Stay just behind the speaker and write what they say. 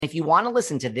If you want to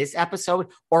listen to this episode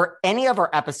or any of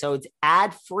our episodes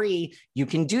ad-free, you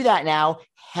can do that now.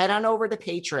 Head on over to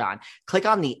Patreon. Click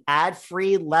on the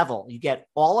ad-free level. You get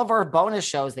all of our bonus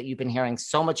shows that you've been hearing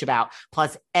so much about.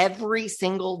 Plus, every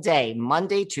single day,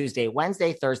 Monday, Tuesday,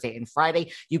 Wednesday, Thursday, and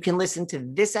Friday, you can listen to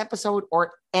this episode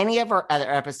or any of our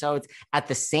other episodes at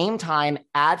the same time,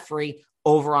 ad-free,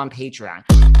 over on Patreon.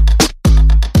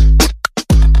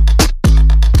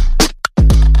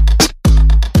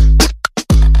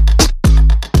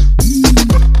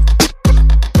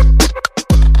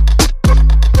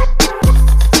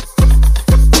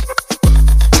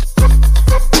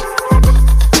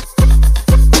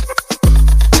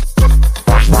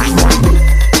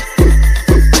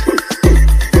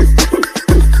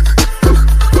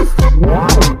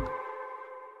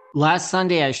 Last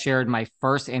Sunday, I shared my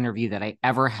first interview that I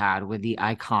ever had with the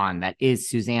icon that is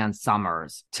SUZANNE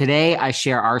SOMERS. Today, I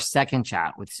share our second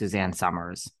chat with SUZANNE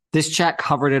SOMERS. This chat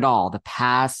covered it all, the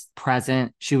past,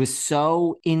 present. She was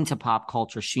so into pop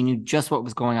culture. She knew just what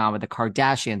was going on with the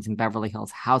Kardashians and Beverly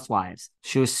Hills Housewives.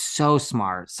 She was so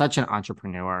smart, such an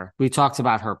entrepreneur. We talked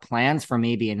about her plans for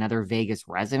maybe another Vegas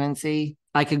residency.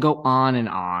 I could go on and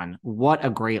on. What a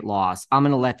great loss. I'm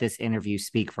going to let this interview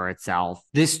speak for itself.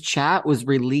 This chat was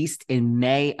released in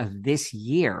May of this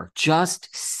year, just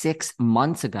 6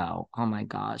 months ago. Oh my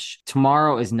gosh.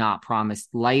 Tomorrow is not promised.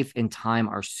 Life and time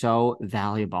are so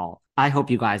valuable. I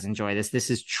hope you guys enjoy this. This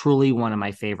is truly one of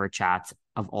my favorite chats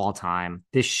of all time.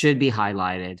 This should be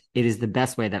highlighted. It is the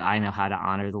best way that I know how to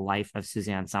honor the life of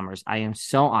SUZANNE SOMERS. I am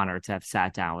so honored to have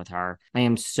sat down with her. I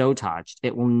am so touched.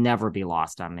 It will never be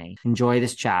lost on me. Enjoy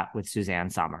this chat with SUZANNE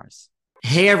SOMERS.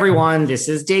 Hey everyone, this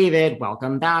is David.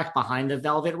 Welcome back behind the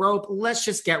velvet rope. Let's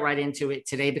just get right into it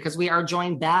today because we are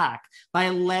joined back by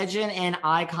legend and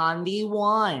icon, the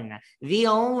one, the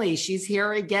only. She's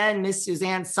here again, Miss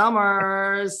SUZANNE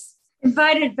SOMERS.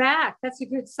 Invited back. That's a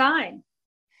good sign.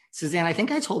 SUZANNE, I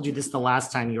think I told you this the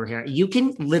last time you were here. You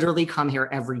can literally come here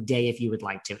every day if you would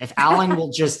like to. If Alan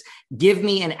will just give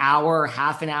me an hour,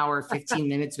 half an hour, 15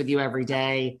 minutes with you every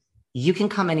day, you can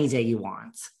come any day you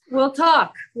want. We'll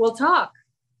talk. Well,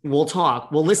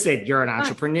 listen, you're an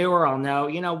entrepreneur. I'll know,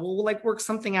 we'll work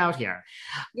something out here.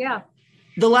 Yeah.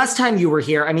 The last time you were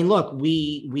here, I mean, look,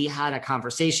 we had a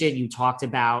conversation. You talked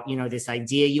about, this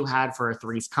idea you had for a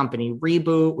Three's Company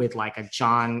reboot with like a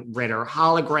John Ritter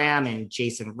hologram and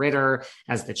Jason Ritter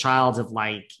as the child of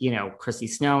Chrissy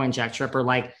Snow and Jack Tripper.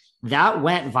 Like that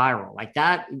went viral. Like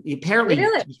that apparently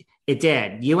really? It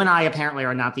did. You and I apparently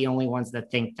are not the only ones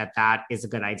that think that that is a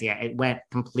good idea. It went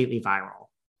completely viral.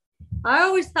 I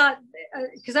always thought,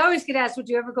 because I always get asked, would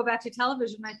you ever go back to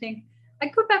television? I think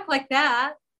I'd go back like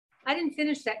that. I didn't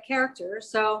finish that character.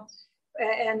 So,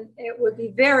 and it would be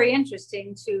very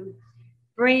interesting to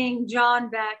bring John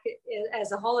back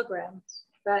as a hologram,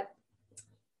 but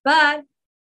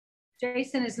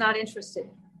Jason is not interested.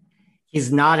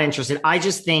 He's not interested. I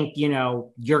just think,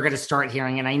 you're going to start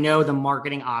hearing, and I know the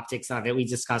marketing optics of it we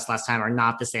discussed last time are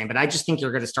not the same, but I just think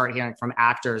you're going to start hearing from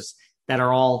actors that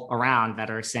are all around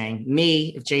that are saying,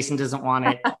 if Jason doesn't want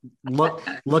it,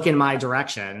 look in my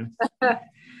direction.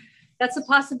 That's a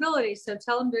possibility. So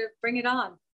tell him to bring it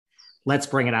on. Let's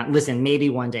bring it on. Listen,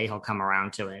 maybe one day he'll come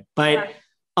around to it. But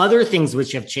other things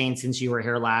which have changed since you were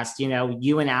here last,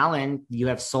 you and Alan, you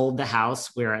have sold the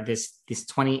house where this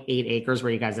 28 acres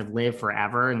where you guys have lived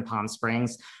forever in Palm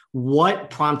Springs.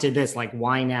 What prompted this? Like,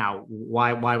 why now?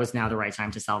 Why was now the right time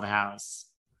to sell the house?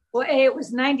 Well, it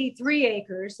was 93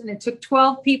 acres and it took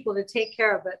 12 people to take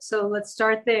care of it. So let's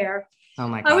start there. Oh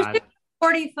my God. I was there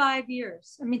 45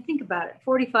 years. I mean, think about it.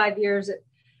 45 years.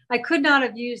 I could not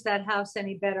have used that house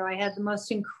any better. I had the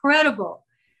most incredible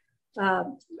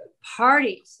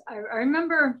parties. I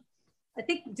remember,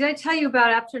 did I tell you about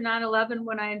after 9/11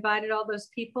 when I invited all those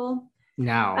people?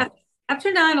 No.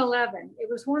 After 9/11, it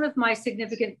was one of my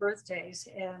significant birthdays.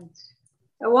 And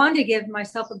I wanted to give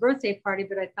myself a birthday party,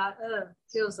 but I thought,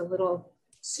 feels a little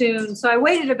soon. So I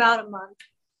waited about a month.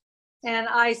 And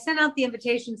I sent out the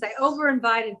invitations. I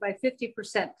over-invited by 50%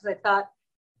 because I thought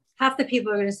half the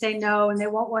people are going to say no and they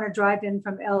won't want to drive in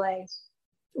from LA.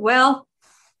 Well,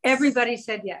 everybody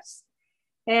said yes.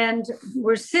 And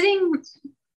we're sitting,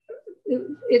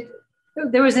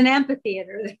 there was an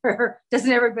amphitheater there.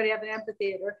 Doesn't everybody have an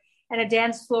amphitheater? And a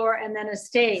dance floor and then a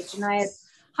stage. And I had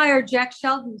hired Jack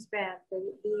Sheldon's band,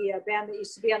 the band that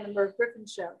used to be on the Merv Griffin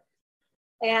show.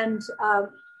 And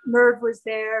Merv was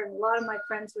there, and a lot of my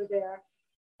friends were there.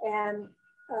 And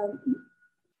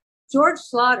George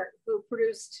Slaughter, who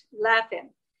produced Laugh-In,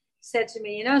 said to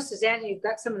me, SUZANNE, you've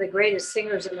got some of the greatest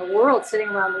singers in the world sitting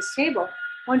around this table.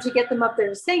 Why don't you get them up there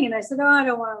to sing? And I said, I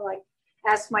don't want to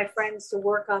ask my friends to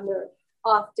work on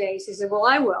off days. He said, well,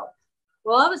 I will.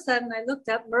 Well, all of a sudden I looked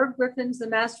up, Merv Griffin's the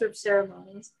master of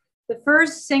ceremonies. The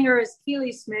first singer is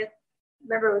Keely Smith.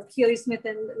 Remember with Keely Smith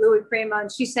and Louis Prima,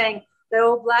 and she sang that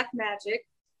old Black Magic.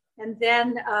 And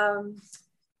then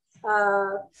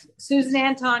Susan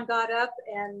Anton got up,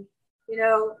 and, you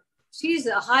know, she's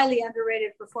a highly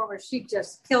underrated performer. She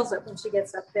just kills it when she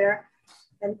gets up there.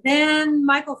 And then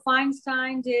Michael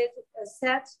Feinstein did a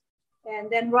set.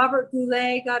 And then Robert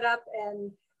Goulet got up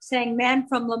and sang Man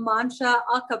from La Mancha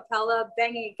a cappella,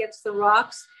 banging against the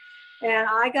rocks. And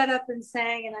I got up and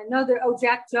sang, and I know there,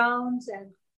 Jack Jones,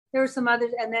 and there were some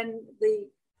others. And then the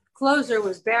closer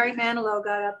was Barry Manilow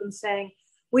got up and sang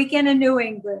Weekend in New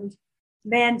England,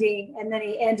 Mandy, and then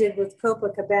he ended with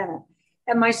Copacabana.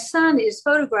 And my son is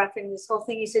photographing this whole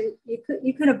thing. He said,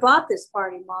 you could have bought this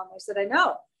party, Mom. I said, I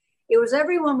know. It was,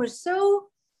 everyone was so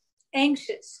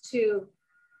anxious to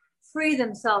free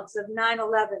themselves of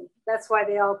 9/11. That's why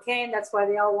they all came. That's why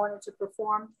they all wanted to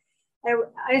perform.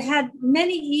 I had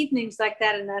many evenings like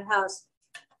that in that house.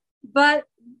 But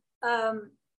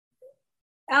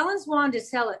Alan's wanted to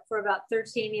sell it for about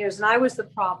 13 years, and I was the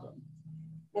problem.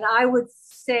 And I would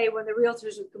say when the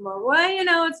realtors would come over, well, you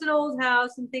know, it's an old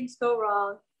house and things go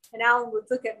wrong. And Alan would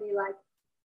look at me like,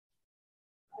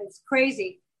 it's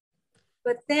crazy.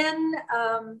 But then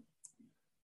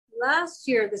last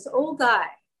year, this old guy,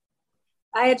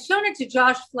 I had shown it to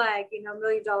Josh Flagg, you know, $1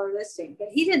 Million Listing, but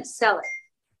he didn't sell it.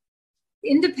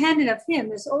 Independent of him,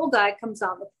 this old guy comes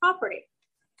on the property.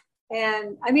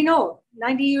 And I mean, old,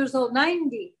 90 years old,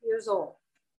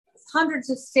 hundreds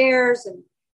of stairs,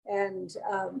 and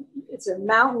it's a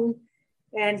mountain.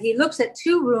 And he looks at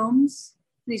 2 rooms,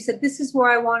 and he said, this is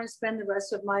where I want to spend the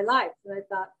rest of my life. And I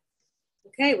thought,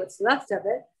 okay, what's left of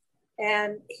it?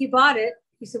 And he bought it.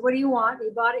 He said, what do you want? He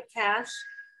bought it cash.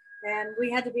 And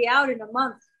we had to be out in a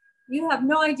month. You have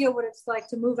no idea what it's like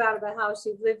to move out of a house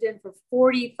you've lived in for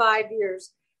 45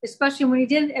 years, especially when you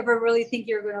didn't ever really think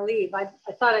you were going to leave. I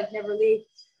thought I'd never leave.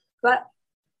 But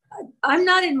I'm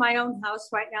not in my own house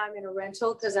right now. I'm in a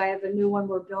rental because I have a new one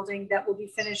we're building that will be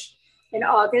finished in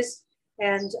August.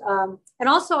 And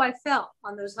also I fell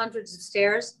on those hundreds of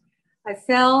stairs. I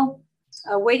fell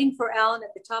waiting for Alan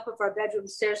at the top of our bedroom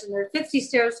stairs. And there are 50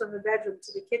 stairs from the bedroom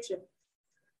to the kitchen.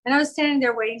 And I was standing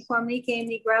there waiting for him. And he came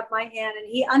and he grabbed my hand, and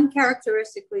he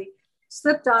uncharacteristically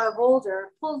slipped on a boulder,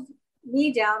 pulled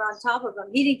me down on top of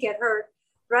him. He didn't get hurt,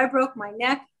 but I broke my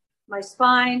neck, my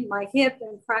spine, my hip,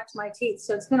 and cracked my teeth.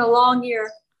 So it's been a long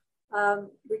year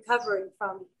recovering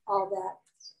from all that.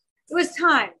 It was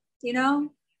time, you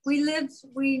know, we lived,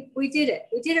 we did it.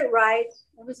 We did it right.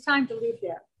 It was time to leave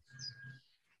there.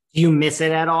 Do you miss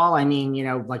it at all? I mean, you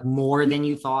know, like more than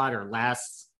you thought or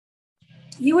less?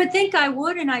 You would think I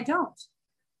would, and I don't.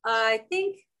 I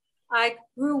think I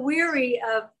grew weary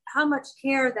of how much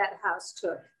care that house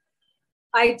took.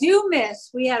 I do miss,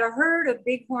 we had a herd of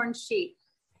bighorn sheep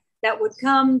that would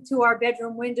come to our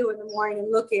bedroom window in the morning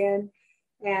and look in.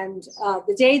 And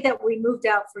the day that we moved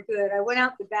out for good, I went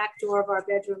out the back door of our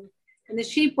bedroom, and the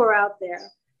sheep were out there.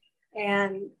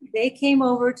 And they came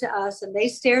over to us, and they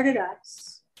stared at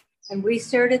us, and we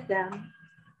stared at them,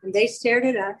 and they stared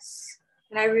at us.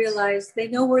 And I realized they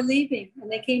know we're leaving,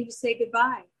 and they came to say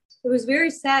goodbye. It was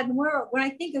very sad. And when I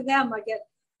think of them, I get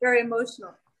very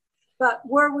emotional. But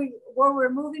where we're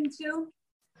moving to,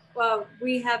 well,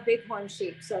 we have bighorn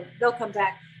sheep, so they'll come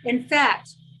back. In fact,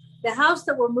 the house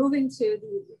that we're moving to,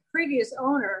 the previous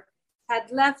owner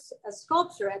had left a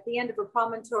sculpture at the end of a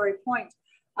promontory point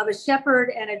of a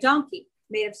shepherd and a donkey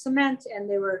made of cement, and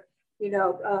they were, you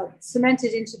know,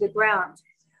 cemented into the ground.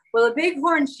 Well, a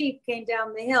bighorn sheep came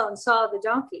down the hill and saw the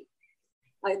donkey.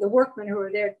 The workmen who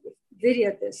were there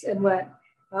videoed this and went,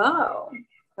 oh,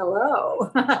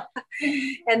 hello.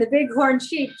 And the bighorn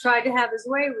sheep tried to have his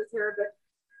way with her, but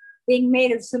being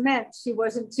made of cement, she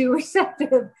wasn't too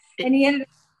receptive. And he ended up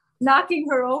knocking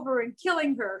her over and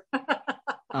killing her.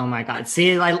 Oh my God.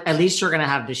 See, at least you're going to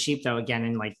have the sheep though, again,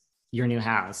 in like your new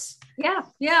house.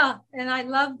 Yeah. And I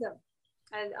love them.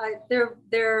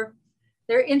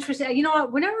 They're interesting. You know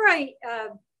what? Whenever I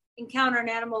encounter an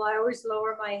animal, I always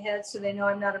lower my head so they know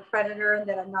I'm not a predator and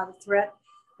that I'm not a threat.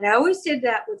 And I always did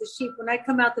that with the sheep. When I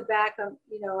come out the back on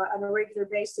a regular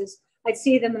basis, I'd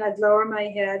see them and I'd lower my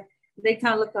head. They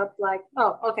kind of look up like,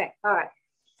 oh, okay, all right.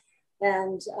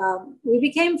 And we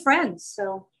became friends.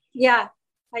 So yeah,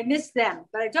 I miss them,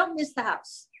 but I don't miss the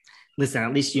house. Listen,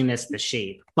 at least you missed the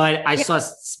sheep. But I saw,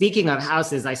 speaking of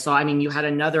houses, I mean, you had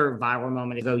another viral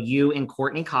moment ago, you and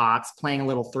Courtney Cox playing a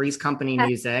little Three's Company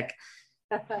music,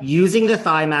 using the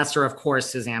Thigh Master, of course,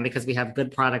 Suzanne, because we have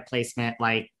good product placement,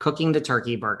 like cooking the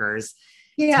turkey burgers.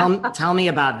 Yeah. Tell me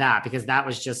about that, because that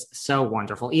was just so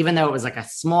wonderful. Even though it was like a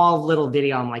small little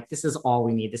video, I'm like, this is all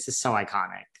we need. This is so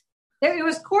iconic. It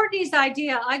was Courtney's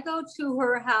idea. I go to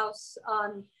her house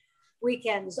on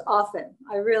weekends often.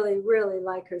 I really, really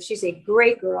like her. She's a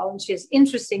great girl and she has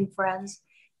interesting friends.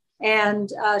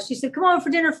 And she said, come over for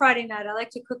dinner Friday night. I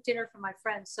like to cook dinner for my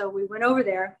friends. So we went over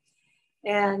there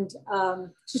and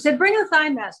she said, bring a thigh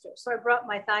master. So I brought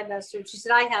my thigh master and she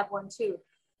said, I have one too.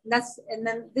 And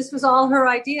then this was all her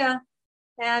idea.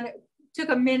 And it took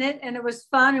a minute and it was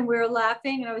fun and we were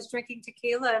laughing and I was drinking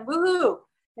tequila and woohoo.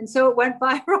 And so it went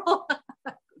viral.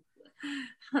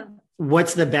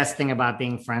 What's the best thing about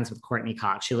being friends with Courtney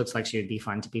Cox? She looks like she would be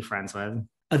fun to be friends with.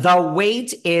 The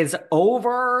wait is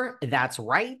over. That's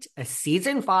right.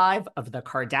 Season 5 of The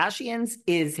Kardashians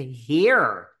is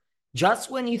here. Just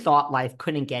when you thought life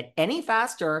couldn't get any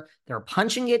faster, they're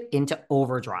punching it into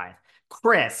overdrive.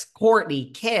 Kris,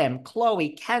 Kourtney, Kim,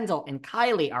 Khloe, Kendall, and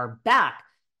Kylie are back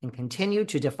and continue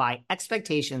to defy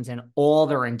expectations in all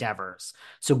their endeavors.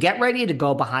 So get ready to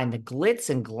go behind the glitz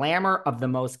and glamour of the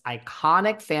most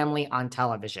iconic family on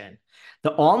television.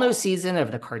 The all-new season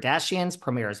of The Kardashians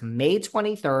premieres May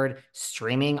 23rd,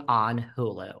 streaming on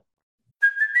Hulu.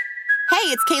 Hey,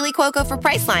 it's Kaylee Cuoco for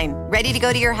Priceline. Ready to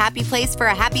go to your happy place for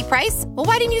a happy price? Well,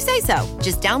 why didn't you say so?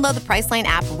 Just download the Priceline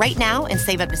app right now and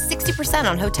save up to 60%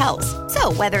 on hotels.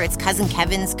 So whether it's Cousin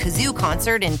Kevin's Kazoo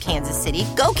Concert in Kansas City,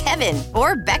 go Kevin,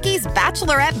 or Becky's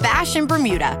Bachelorette Bash in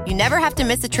Bermuda, you never have to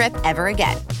miss a trip ever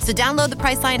again. So download the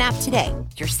Priceline app today.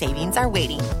 Your savings are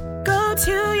waiting. Go to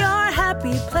your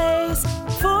happy place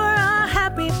for a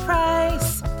happy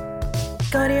price.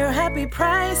 Go to your happy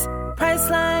price,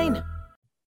 Priceline.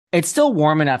 It's still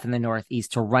warm enough in the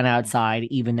Northeast to run outside,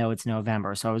 even though it's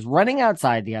November. So I was running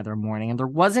outside the other morning and there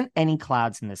wasn't any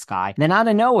clouds in the sky. And then out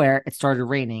of nowhere, it started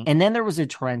raining. And then there was a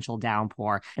torrential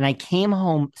downpour. And I came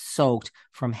home soaked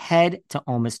from head to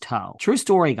almost toe. True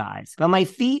story, guys. But my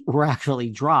feet were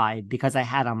actually dry because I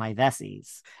had on my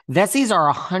Vessies. Vessies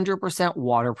are 100%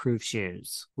 waterproof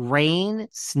shoes. Rain,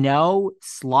 snow,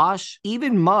 slush,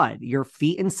 even mud, your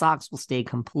feet and socks will stay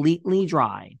completely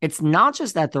dry. It's not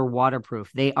just that they're waterproof.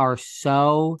 They are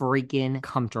so freaking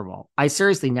comfortable. I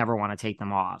seriously never want to take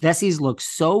them off. Vessies look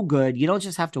so good. You don't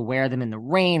just have to wear them in the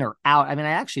rain or out. I mean,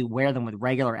 I actually wear them with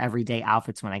regular everyday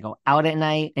outfits when I go out at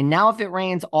night. And now if it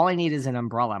rains, all I need is an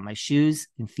umbrella. My shoes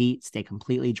and feet stay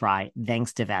completely dry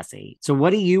thanks to Vessi. So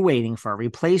what are you waiting for?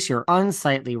 Replace your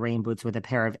unsightly rain boots with a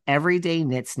pair of everyday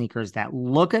knit sneakers that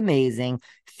look amazing,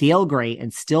 feel great,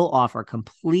 and still offer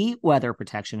complete weather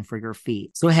protection for your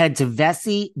feet. So head to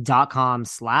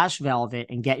vessi.com/velvet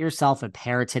and get yourself a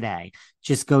pair today.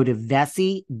 Just go to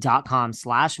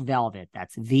vessi.com/velvet.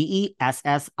 That's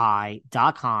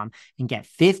VESSI.com and get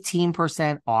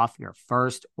 15% off your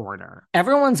first order.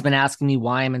 Everyone's been asking me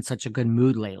why I'm in such a good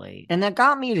mood lately. And that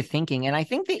got me to thinking. And I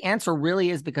think the answer really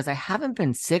is because I haven't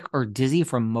been sick or dizzy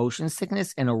from motion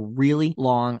sickness in a really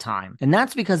long time. And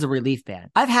that's because of Relief Band.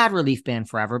 I've had Relief Band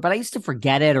forever, but I used to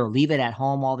forget it or leave it at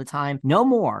home all the time. No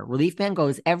more. Relief Band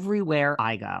goes everywhere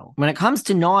I go. When it comes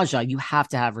to nausea, you have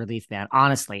to have Relief Band.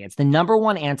 Honestly, it's the number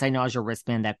one anti-nausea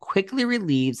wristband that quickly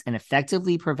relieves and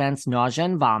effectively prevents nausea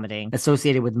and vomiting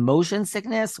associated with motion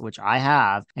sickness, which I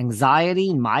have,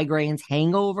 anxiety, migraines,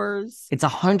 hangovers. It's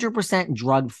 100%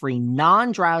 drug-free,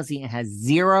 non-drowsy, and has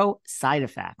zero side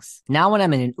effects. Now when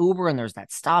I'm in an Uber and there's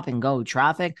that stop and go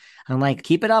traffic, I'm like,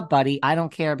 keep it up, buddy. I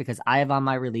don't care because I have on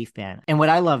my Relief Band. And what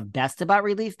I love best about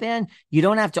Relief Band, you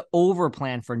don't have to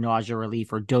over-plan for nausea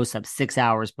relief or dose up 6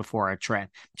 hours before a trip.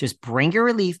 Just bring your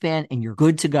Relief Band and you're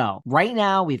good to go. Right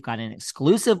now, we've got an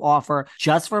exclusive offer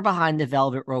just for Behind the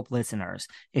Velvet Rope listeners.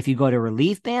 If you go to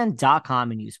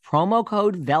reliefband.com and use promo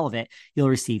code VELVET, you'll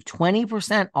receive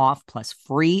 20% off plus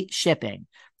free shipping.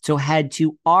 So head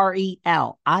to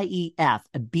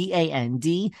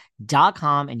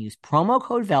reliefband.com and use promo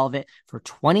code VELVET for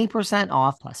 20%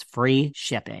 off plus free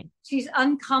shipping. She's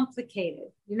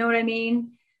uncomplicated. You know what I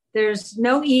mean? There's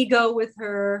no ego with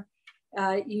her.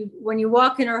 When you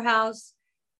walk in her house,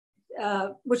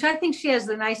 which I think she has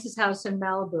the nicest house in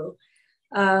Malibu.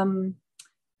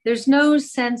 There's no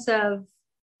sense of,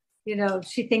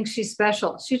 she thinks she's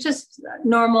special. She's just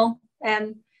normal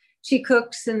and she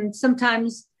cooks and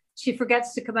sometimes she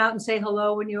forgets to come out and say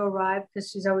hello when you arrive because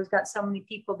she's always got so many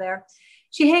people there.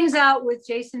 She hangs out with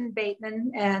Jason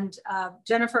Bateman and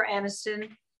Jennifer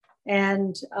Aniston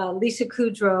and Lisa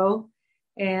Kudrow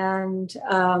and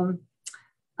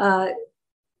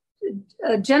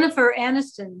Jennifer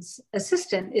Aniston's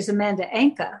assistant is Amanda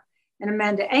Anka, and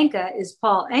Amanda Anka is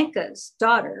Paul Anka's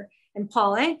daughter. And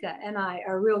Paul Anka and I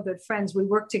are real good friends. We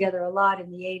worked together a lot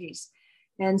in the 80s.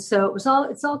 And so it's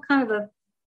all kind of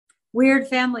weird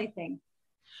family thing.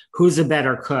 Who's a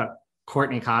better cook,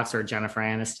 Courtney Cox or Jennifer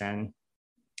Aniston?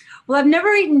 Well, I've never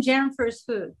eaten Jennifer's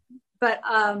food, but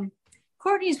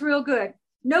Courtney's real good.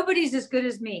 Nobody's as good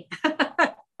as me.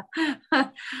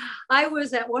 I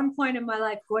was at one point in my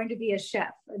life going to be a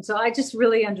chef. And so I just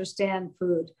really understand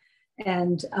food.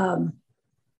 And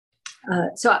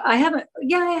so I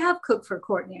have cooked for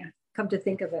Courtney, come to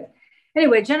think of it.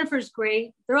 Anyway, Jennifer's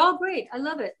great. They're all great. I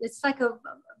love it. It's like a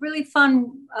really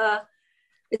fun,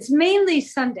 it's mainly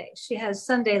Sunday. She has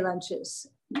Sunday lunches.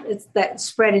 It's that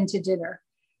spread into dinner.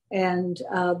 And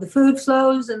the food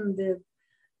flows and the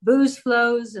booze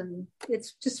flows, and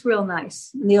it's just real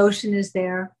nice. And the ocean is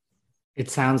there. It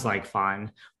sounds like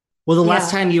fun. Well, the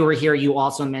last time you were here, you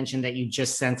also mentioned that you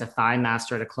just sent a thigh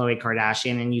master to Khloe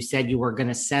Kardashian, and you said you were going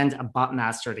to send a butt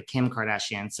master to Kim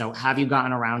Kardashian. So have you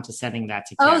gotten around to sending that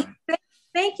to Kim? Oh,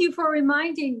 thank you for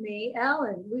reminding me,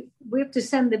 Alan. We have to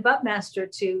send the butt master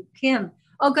to Kim.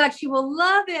 Oh God, she will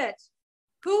love it.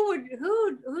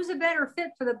 Who's a better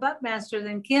fit for the butt master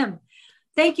than Kim?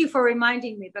 Thank you for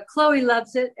reminding me, but Khloe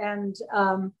loves it. And,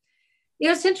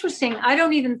 it's interesting. I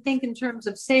don't even think in terms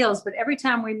of sales, but every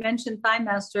time we mention Thigh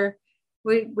Master,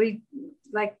 we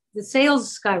like the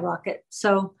sales skyrocket.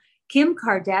 So Kim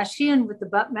Kardashian with the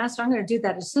butt master, I'm going to do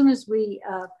that as soon as we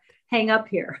hang up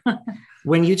here.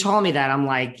 When you told me that, I'm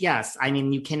like, yes. I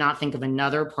mean, you cannot think of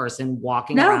another person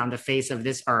walking around the face of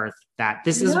this earth that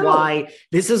this is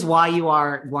why you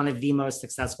are one of the most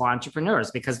successful entrepreneurs,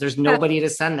 because there's nobody to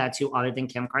send that to other than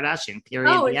Kim Kardashian,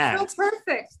 period. Oh, it's so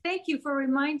perfect. Thank you for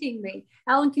reminding me.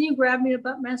 Alan, can you grab me a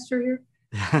butt master here?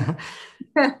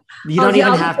 You don't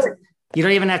even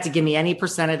have to give me any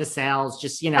percent of the sales.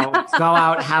 Just, go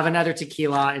out, have another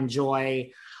tequila,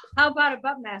 enjoy. How about a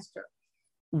butt master?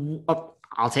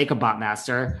 I'll take a butt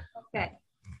master. Okay.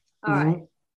 All right.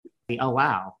 Oh,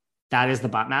 wow. That is the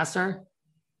butt master?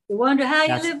 You wonder how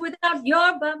you live without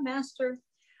your butt master.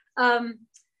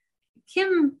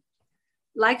 Kim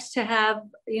likes to have,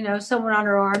 someone on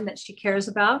her arm that she cares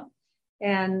about.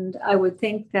 And I would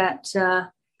think that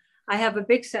I have a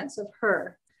big sense of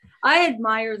her. I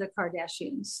admire the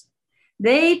Kardashians.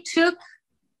 They took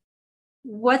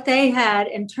what they had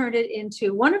and turned it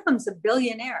into, one of them's a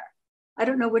billionaire. I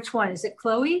don't know which one. Is it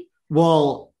Khloe?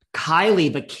 Well,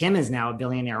 Kylie, but Kim is now a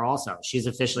billionaire also. She's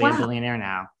officially a billionaire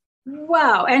now.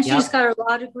 Wow. And she's got her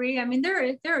law degree. I mean,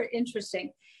 they're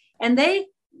interesting. And they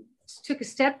took a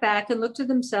step back and looked at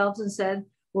themselves and said,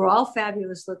 we're all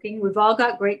fabulous looking. We've all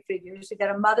got great figures. We've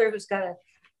got a mother who's got an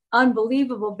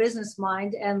unbelievable business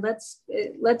mind, and let's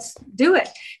do it.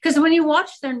 Because when you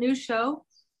watch their new show,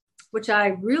 which I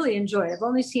really enjoy, I've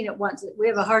only seen it once. We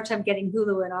have a hard time getting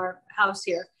Hulu in our house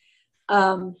here.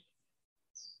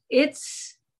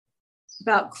 It's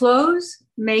about clothes,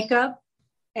 makeup,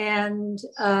 and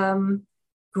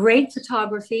great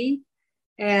photography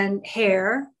and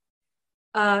hair.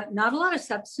 Not a lot of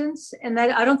substance, and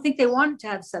I don't think they want to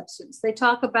have substance. They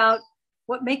talk about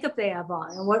what makeup they have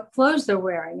on and what clothes they're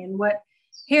wearing and what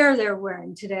hair they're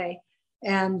wearing today.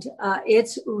 And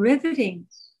it's riveting.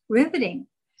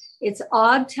 It's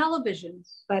odd television,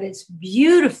 but it's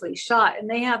beautifully shot. And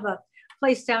they have a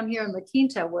place down here in La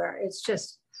Quinta where it's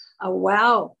just a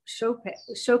wow show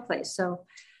place. So,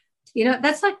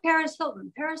 that's like Paris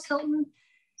Hilton. Paris Hilton,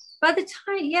 by the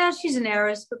time, she's an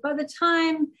heiress, but by the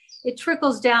time it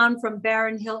trickles down from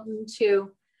Baron Hilton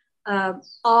to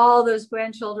all those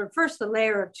grandchildren, first the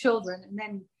layer of children and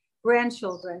then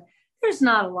grandchildren, there's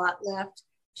not a lot left.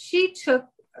 She took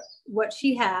what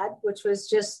she had, which was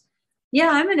just,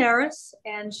 I'm an heiress.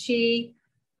 And she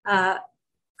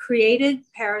created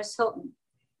Paris Hilton.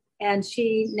 And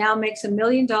she now makes $1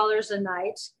 million a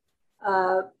night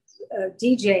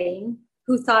DJing.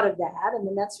 Who thought of that? I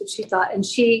mean, that's what she thought. And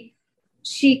she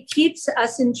keeps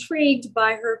us intrigued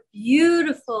by her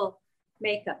beautiful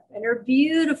makeup and her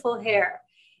beautiful hair.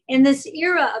 In this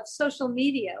era of social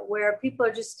media where people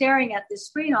are just staring at the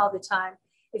screen all the time,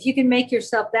 if you can make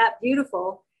yourself that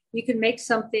beautiful, you can make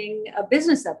a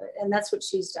business of it. And that's what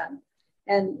she's done,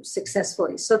 and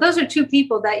successfully. So those are two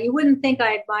people that you wouldn't think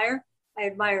I admire. I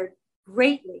admire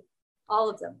greatly, all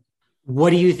of them. What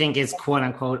do you think is quote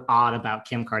unquote odd about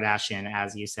Kim Kardashian,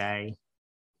 as you say?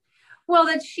 Well,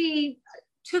 that she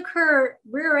took her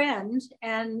rear end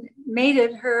and made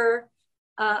her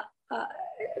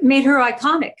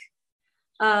iconic.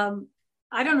 I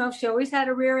don't know if she always had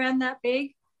a rear end that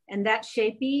big and that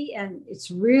shapy, and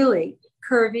it's really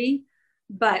curvy,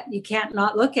 but you can't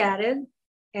not look at it.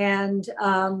 And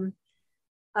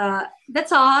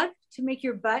that's odd, to make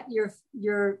your butt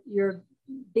your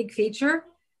big feature.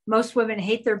 Most women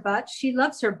hate their butt. She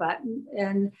loves her butt,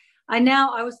 and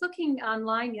I was looking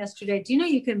online yesterday. Do you know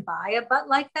you can buy a butt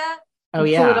like that? Oh,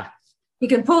 yeah. You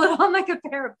can pull it on like a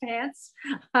pair of pants.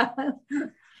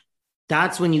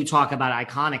 That's when you talk about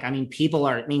iconic. I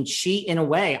mean, she, in a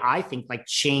way, I think like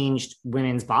changed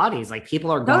women's bodies. Like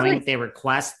people are going, Totally. if they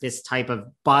request this type of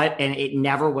butt, and it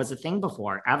never was a thing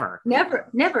before, ever.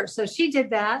 Never. So she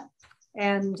did that.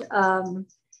 And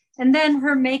then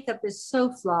her makeup is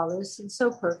so flawless and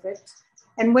so perfect.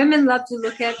 And women love to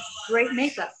look at great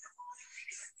makeup.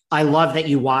 I love that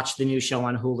you watch the new show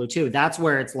on Hulu too. That's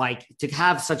where it's like to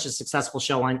have such a successful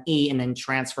show on E and then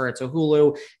transfer it to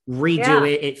Hulu, redo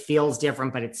it. It feels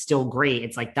different, but it's still great.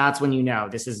 It's like, that's when you know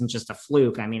this isn't just a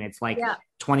fluke. I mean, it's like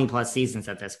 20 plus seasons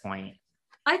at this point.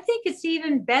 I think it's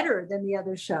even better than the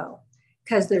other show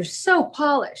because they're so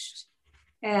polished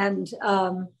and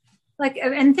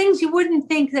and things you wouldn't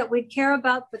think that we'd care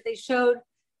about, but they showed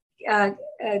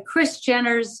Kris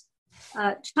Jenner's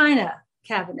China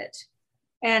cabinet.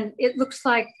 And it looks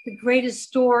like the greatest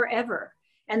store ever.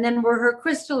 And then where her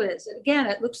crystal is, again,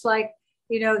 it looks like,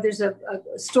 there's a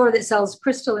store that sells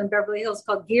crystal in Beverly Hills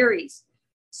called Geary's.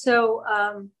 So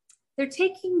they're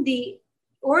taking the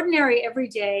ordinary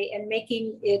everyday and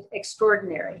making it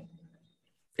extraordinary.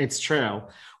 It's true.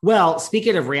 Well,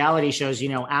 speaking of reality shows,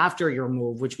 after your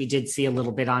move, which we did see a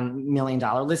little bit on $1 Million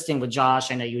Listing with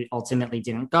Josh, I know you ultimately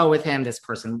didn't go with him, this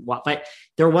person, but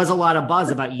there was a lot of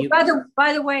buzz about you. By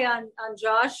the way, on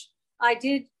Josh, I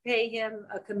did pay him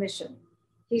a commission.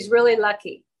 He's really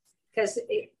lucky because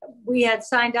we had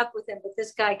signed up with him, but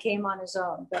this guy came on his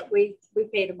own, but we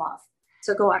paid him off.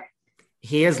 So go on.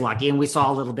 He is lucky. And we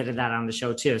saw a little bit of that on the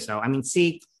show too. So, I mean,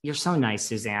 see, you're so nice,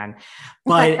 Suzanne,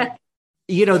 but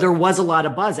there was a lot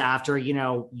of buzz after,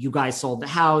 you guys sold the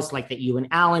house, like that you and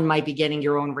Alan might be getting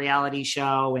your own reality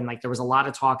show. And like, there was a lot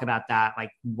of talk about that.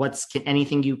 Like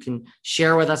anything you can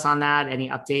share with us on that? Any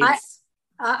updates?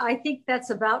 I think that's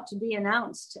about to be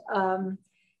announced. And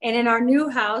in our new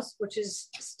house, which is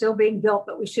still being built,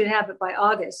 but we should have it by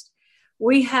August,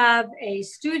 we have a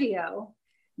studio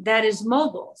that is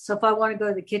mobile. So if I want to go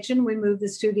to the kitchen, we move the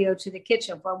studio to the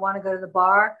kitchen. If I want to go to the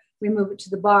bar, we move it to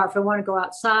the bar. If I want to go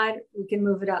outside, we can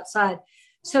move it outside.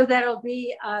 So that'll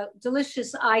be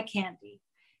delicious eye candy.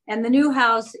 And the new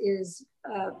house is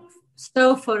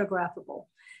so photographable.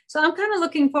 So I'm kind of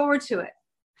looking forward to it.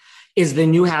 Is the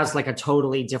new house like a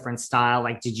totally different style?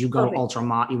 Like, did you go ultra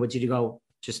modern? Did you go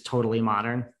just totally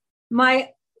modern? My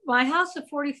house of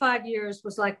 45 years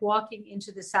was like walking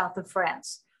into the south of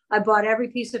France. I bought every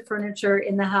piece of furniture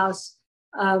in the house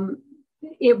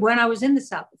when I was in the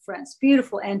south of France,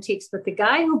 beautiful antiques. But the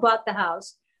guy who bought the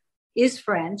house is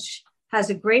French, has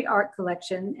a great art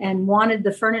collection and wanted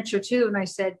the furniture too. And I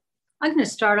said, I'm going to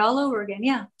start all over again.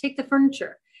 Yeah, take the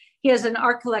furniture. He has an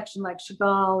art collection like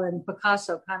Chagall and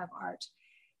Picasso kind of art.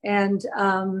 And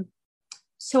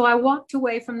so I walked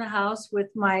away from the house with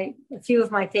a few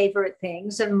of my favorite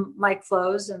things and my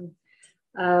clothes and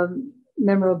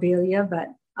memorabilia, but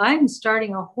I'm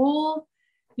starting a whole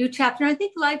new chapter. And I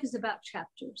think life is about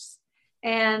chapters.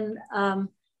 And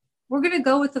we're going to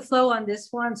go with the flow on this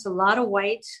one. It's a lot of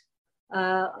white,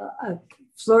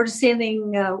 floor to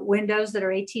ceiling windows that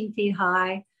are 18 feet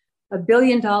high, $1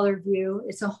 billion view.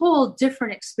 It's a whole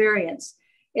different experience.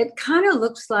 It kind of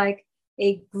looks like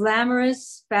a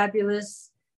glamorous, fabulous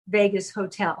Vegas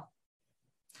hotel.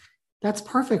 That's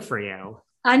perfect for you.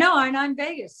 I know, and I'm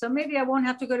Vegas. So maybe I won't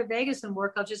have to go to Vegas and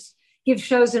work. I'll just give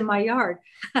shows in my yard.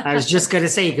 I was just going to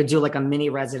say, you could do like a mini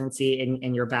residency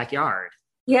in your backyard.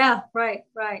 Yeah, right.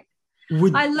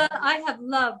 I have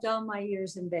loved all my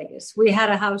years in Vegas. We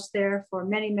had a house there for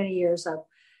many, many years,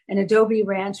 an adobe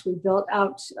ranch we built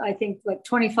out, I think like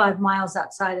 25 miles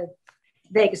outside of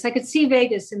Vegas. I could see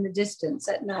Vegas in the distance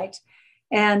at night.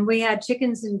 And we had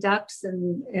chickens and ducks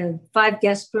and 5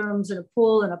 guest rooms and a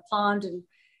pool and a pond. And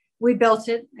we built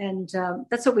it. And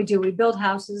that's what we do. We build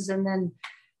houses. And then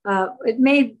it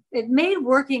made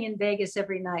working in Vegas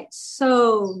every night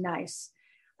so nice.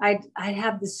 I'd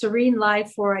have the serene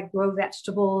life where I'd grow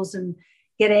vegetables and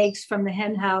get eggs from the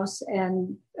hen house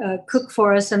and cook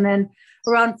for us. And then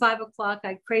around 5 o'clock,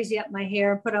 I'd crazy up my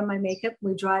hair, put on my makeup.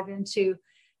 We drive into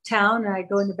town. And I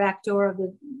go in the back door of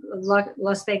the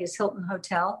Las Vegas Hilton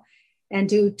Hotel and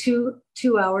do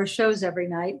two-hour shows every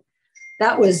night.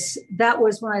 That was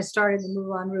when I started the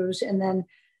Moulin Rouge. And then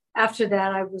after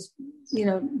that, I was,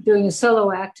 doing a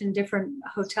solo act in different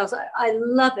hotels. I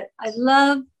love it. I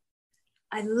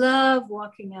love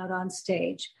walking out on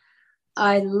stage.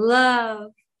 I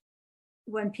love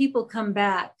when people come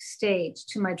backstage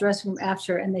to my dressing room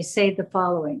after and they say the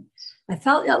following: I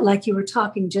felt like you were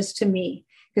talking just to me,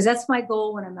 because that's my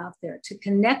goal when I'm out there, to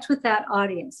connect with that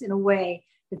audience in a way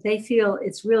that they feel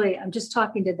it's really, I'm just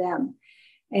talking to them.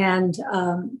 And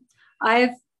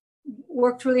I've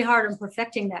worked really hard on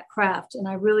perfecting that craft, and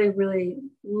I really, really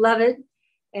love it.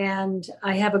 And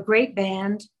I have a great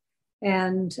band,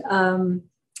 and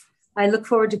I look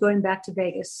forward to going back to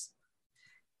Vegas.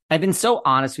 I've been so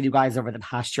honest with you guys over the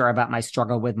past year about my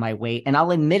struggle with my weight. And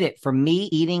I'll admit it, for me,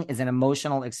 eating is an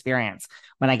emotional experience.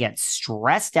 When I get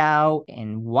stressed out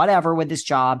and whatever with this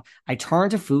job, I turn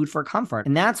to food for comfort.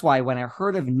 And that's why when I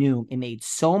heard of Noom, it made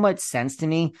so much sense to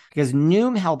me, because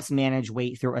Noom helps manage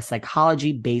weight through a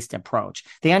psychology-based approach.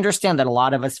 They understand that a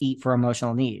lot of us eat for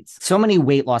emotional needs. So many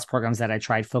weight loss programs that I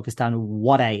tried focused on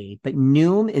what I ate, but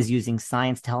Noom is using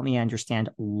science to help me understand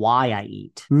why I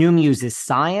eat. Noom uses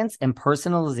science and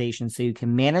personalization so you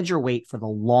can manage your weight for the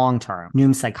long term.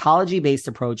 Noom's psychology-based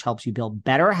approach helps you build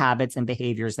better habits and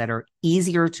behaviors that are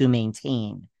easier to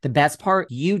maintain. The best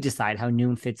part, you decide how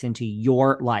Noom fits into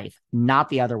your life, not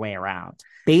the other way around.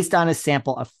 Based on a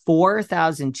sample of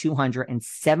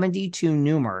 4,272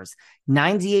 Noomers,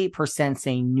 98%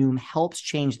 say Noom helps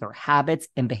change their habits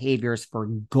and behaviors for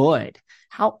good.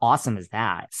 How awesome is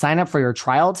that? Sign up for your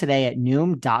trial today at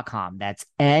Noom.com. That's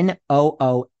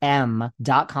Noom.com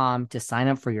to sign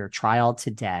up for your trial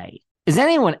today. Is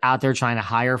anyone out there trying to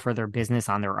hire for their business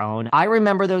on their own? I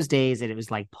remember those days and it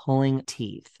was like pulling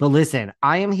teeth. But listen,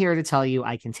 I am here to tell you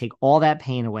I can take all that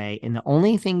pain away, and the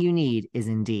only thing you need is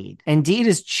Indeed. Indeed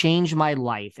has changed my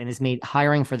life and has made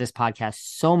hiring for this podcast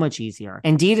so much easier.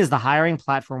 Indeed is the hiring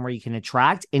platform where you can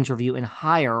attract, interview, and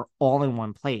hire all in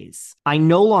one place. I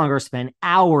no longer spend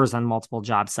hours on multiple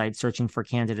job sites searching for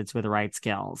candidates with the right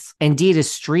skills. Indeed has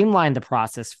streamlined the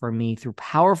process for me through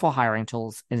powerful hiring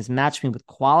tools and has matched me with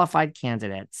qualified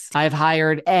candidates. I've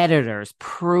hired editors,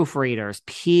 proofreaders,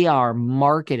 PR,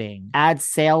 marketing, ad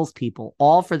salespeople,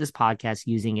 all for this podcast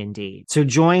using Indeed. So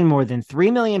join more than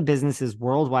 3 million businesses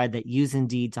worldwide that use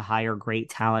Indeed to hire great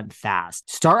talent fast.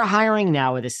 Start hiring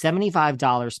now with a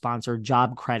 $75 sponsored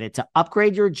job credit to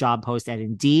upgrade your job post at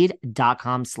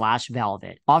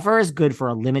Indeed.com/velvet. Offer is good for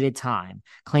a limited time.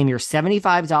 Claim your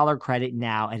 $75 credit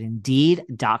now at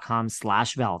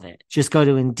Indeed.com/velvet. Just go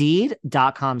to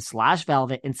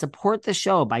Indeed.com/velvet and support the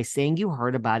show by saying you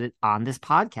heard about it on this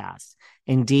podcast.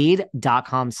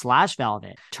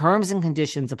 Indeed.com/velvet. Terms and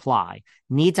conditions apply.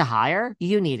 Need to hire?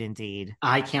 You need Indeed.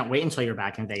 I can't wait until you're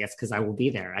back in Vegas, because I will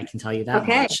be there. I can tell you that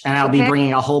much. And I'll be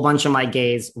bringing a whole bunch of my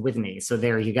gays with me. So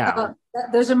there you go.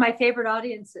 Those are my favorite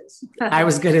audiences. I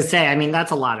was going to say, I mean,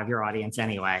 that's a lot of your audience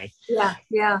anyway. Yeah,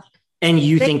 yeah. And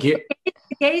you think the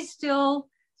gays still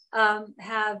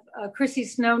have a Chrissy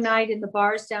Snow night in the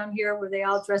bars down here where they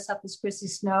all dress up as Chrissy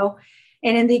Snow.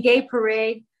 And in the gay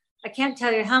parade, I can't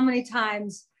tell you how many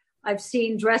times I've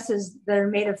seen dresses that are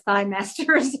made of thigh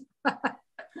masters. I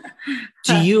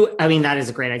mean, that is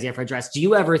a great idea for a dress. Do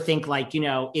you ever think, like, you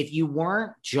know, if you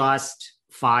weren't just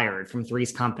fired from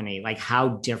Three's Company, like how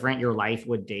different your life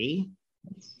would be?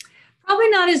 Probably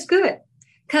not as good.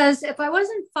 Because if I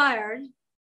wasn't fired,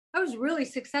 I was really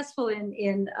successful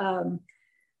in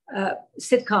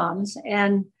sitcoms,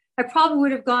 and I probably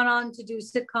would have gone on to do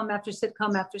sitcom after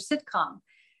sitcom after sitcom.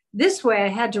 This way, I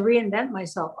had to reinvent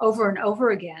myself over and over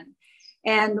again.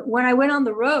 And when I went on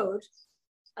the road,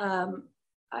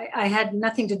 I had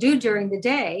nothing to do during the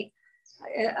day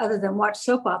other than watch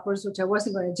soap operas, which I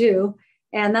wasn't going to do.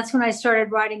 And that's when I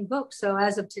started writing books. So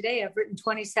as of today, I've written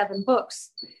 27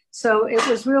 books. So it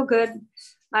was real good.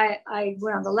 I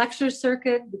went on the lecture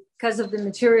circuit because of the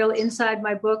material inside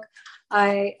my book.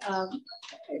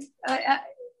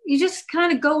 You just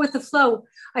kind of go with the flow.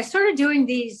 I started doing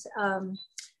these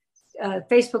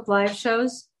Facebook Live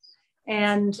shows,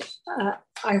 and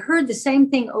I heard the same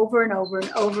thing over and over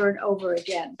and over and over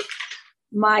again.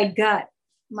 My gut.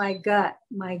 I'm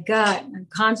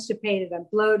constipated. I'm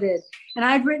bloated. And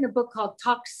I'd written a book called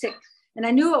Toxic, and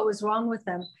I knew what was wrong with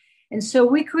them. And so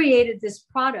we created this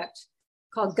product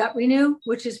called Gut Renew,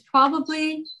 which is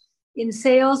probably in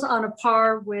sales on a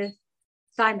par with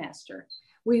Thighmaster.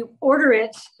 We order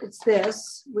it, we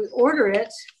order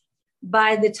it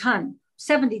by the ton,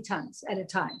 70 tons at a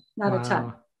time, not a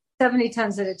ton, 70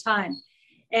 tons at a time.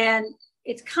 And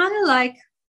it's kind of like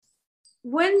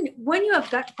when you have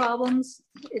gut problems,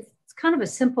 it's kind of a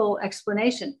simple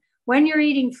explanation. When you're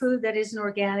eating food that isn't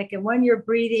organic, and when you're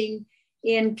breathing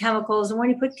in chemicals, and when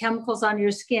you put chemicals on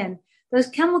your skin, those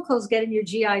chemicals get in your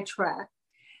GI tract.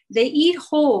 They eat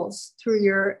holes through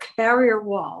your barrier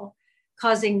wall,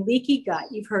 causing leaky gut.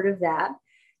 You've heard of that.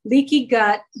 Leaky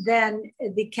gut, then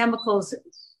the chemicals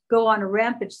go on a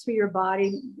rampage through your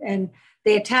body, and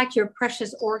they attack your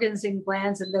precious organs and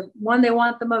glands. And the one they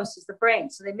want the most is the brain.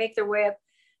 So they make their way up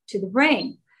to the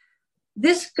brain.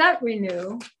 This Gut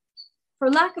Renew for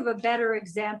lack of a better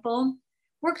example,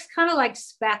 works kind of like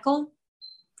spackle.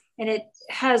 And it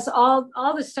has all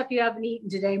the stuff you haven't eaten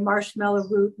today, marshmallow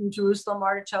root and Jerusalem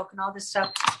artichoke and all this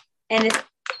stuff. And it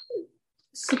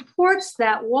supports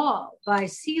that wall by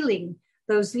sealing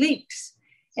those leaks.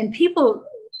 And people,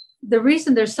 the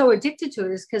reason they're so addicted to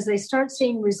it is because they start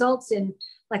seeing results in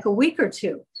like a week or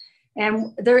two.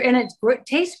 And it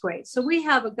tastes great. So we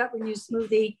have a gut renew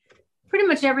smoothie pretty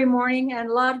much every morning. And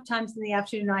a lot of times in the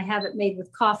afternoon, I have it made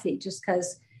with coffee just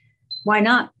because why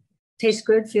not? Tastes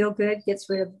good, feel good, gets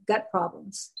rid of gut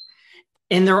problems.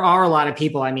 And there are a lot of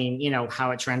people, I mean,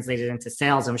 how it translated into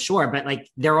sales, I'm sure, but like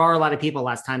there are a lot of people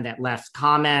last time that left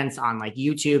comments on like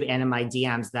YouTube and in my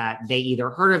DMs that they either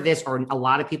heard of this or a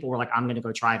lot of people were like, I'm going to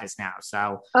go try this now.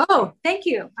 So. Oh, thank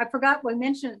you. I forgot we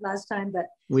mentioned it last time, but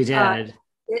we did.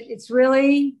 It's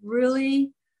really,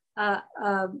 really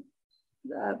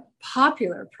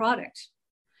popular product.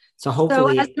 So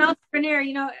hopefully. So as an entrepreneur,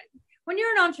 when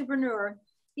you're an entrepreneur,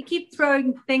 you keep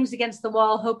throwing things against the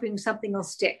wall, hoping something will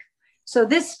stick. So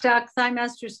this stuck,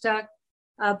 Thighmaster stuck,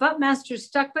 Buttmaster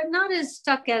stuck, but not as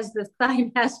stuck as the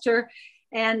Thighmaster.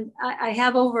 And I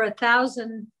have over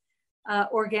 1,000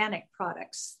 organic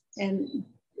products. And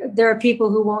there are people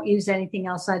who won't use anything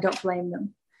else. I don't blame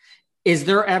them. Is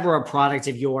there ever a product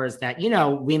of yours that,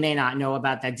 we may not know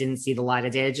about that didn't see the light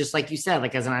of day? Just like you said,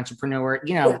 like as an entrepreneur,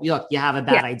 you have a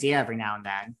bad idea every now and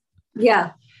then.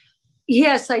 Yeah.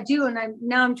 Yes, I do. And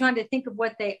I'm trying to think of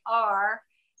what they are.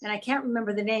 And I can't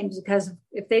remember the names because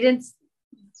if they didn't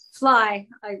fly,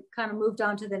 I kind of moved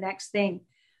on to the next thing.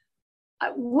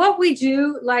 What we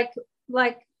do, if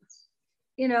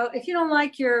you don't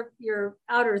like your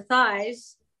outer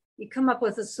thighs, you come up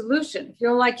with a solution. If you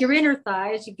don't like your inner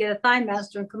thighs, you get a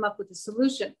Thighmaster and come up with a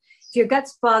solution. If your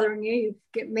gut's bothering you,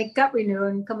 make gut renew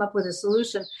and come up with a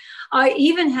solution. I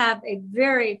even have a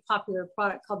very popular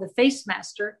product called the Face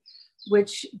Master,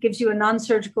 which gives you a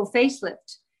non-surgical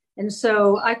facelift. And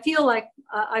so I feel like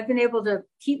I've been able to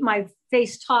keep my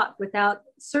face taut without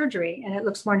surgery and it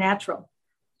looks more natural.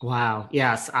 Wow.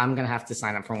 Yes. I'm going to have to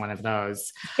sign up for one of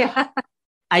those. Yeah.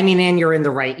 I mean, and you're in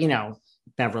the right,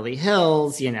 Beverly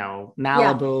Hills, Malibu,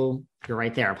 yeah. You're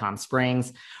right there, Palm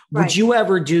Springs. Would right. you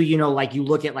ever do, you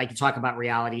look at, you talk about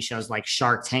reality shows like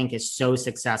Shark Tank is so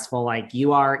successful. Like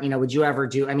you are, would you ever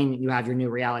do, you have your new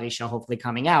reality show hopefully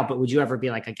coming out, but would you ever be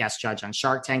like a guest judge on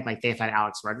Shark Tank? Like they've had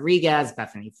Alex Rodriguez,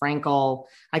 Bethany Frankel.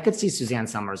 I could see Suzanne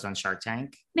Somers on Shark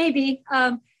Tank. Maybe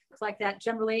like that.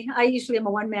 Generally, I usually am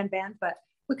a one-man band, but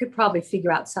we could probably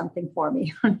figure out something for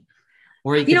me.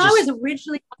 Or I was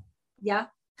originally, yeah.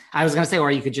 I was going to say,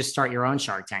 or you could just start your own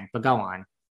Shark Tank, but go on.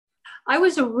 I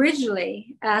was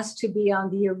originally asked to be on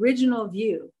the original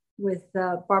View with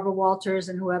Barbara Walters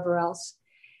and whoever else.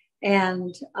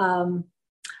 And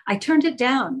I turned it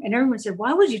down. And everyone said,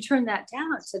 why would you turn that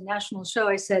down? It's a national show.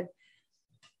 I said,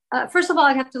 first of all,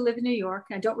 I'd have to live in New York.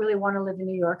 I don't really want to live in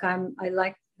New York. I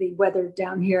like the weather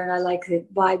down here and I like the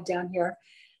vibe down here.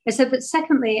 I said, but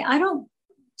secondly, I don't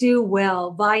do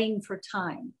well vying for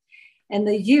time. And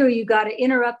the you got to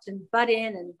interrupt and butt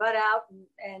in and butt out.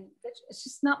 And it's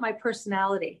just not my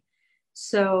personality.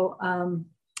 So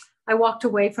I walked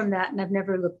away from that and I've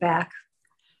never looked back.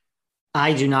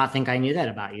 I do not think I knew that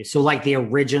about you. So like the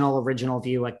original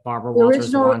View, like Barbara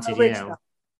Walters wanted you.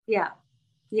 Yeah.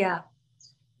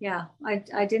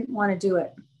 I didn't want to do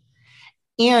it.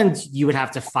 And you would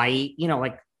have to fight,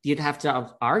 you'd have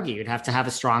to argue. You'd have to have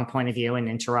a strong point of view and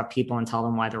interrupt people and tell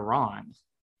them why they're wrong.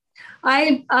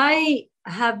 I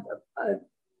have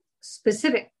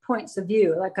specific points of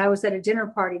view. Like I was at a dinner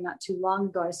party not too long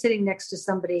ago. I was sitting next to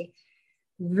somebody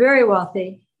very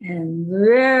wealthy and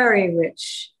very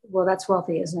rich. Well, that's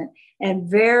wealthy, isn't it? And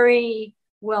very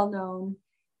well known.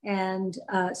 And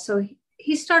so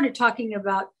he started talking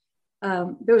about.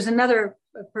 There was another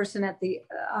person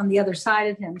on the other side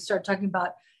of him started talking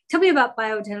about. Tell me about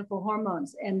bioidentical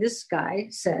hormones. And this guy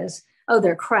says, "Oh,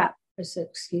 they're crap." I said,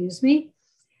 "Excuse me."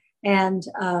 And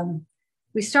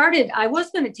we started, I was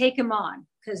going to take him on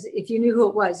because if you knew who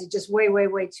it was, he's just way, way,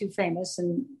 way too famous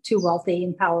and too wealthy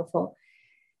and powerful.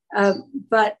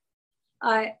 But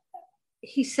I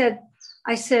said,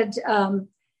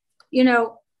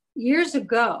 years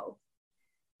ago,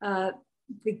 the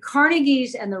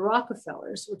Carnegies and the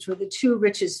Rockefellers, which were the two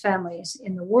richest families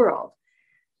in the world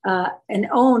and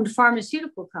owned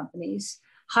pharmaceutical companies,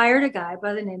 hired a guy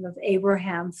by the name of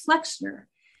Abraham Flexner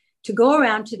to go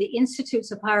around to the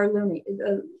institutes of higher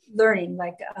learning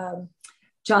like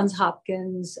Johns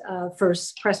Hopkins,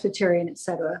 First Presbyterian, et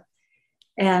cetera,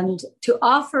 and to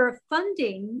offer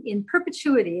funding in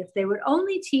perpetuity if they would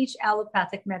only teach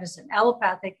allopathic medicine.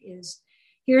 Allopathic is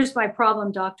here's my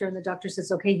problem, doctor. And the doctor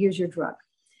says, okay, here's your drug.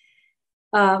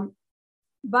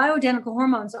 Bioidentical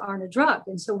hormones aren't a drug.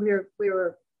 And so we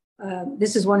were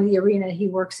this is one of the arena he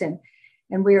works in,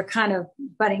 and we were kind of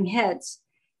butting heads.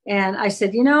 And I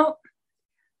said,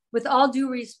 with all due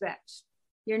respect,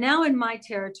 you're now in my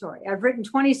territory. I've written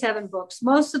 27 books.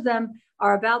 Most of them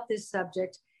are about this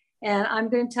subject. And I'm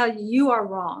going to tell you, you are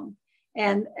wrong.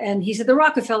 And he said, the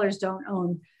Rockefellers don't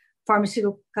own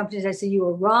pharmaceutical companies. I said, you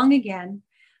are wrong again.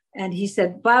 And he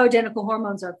said, bioidentical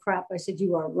hormones are crap. I said,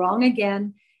 you are wrong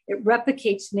again. It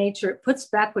replicates nature. It puts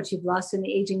back what you've lost in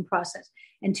the aging process.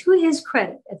 And to his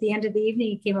credit, at the end of the evening,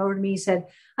 he came over to me. He said,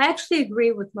 I actually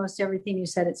agree with most everything you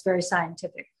said. It's very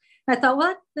scientific. And I thought,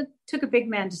 well, that took a big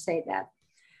man to say that.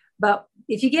 But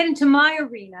if you get into my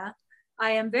arena,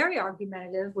 I am very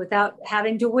argumentative without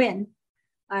having to win.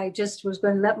 I just was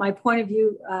going to let my point of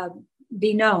view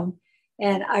be known.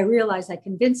 And I realized I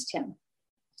convinced him.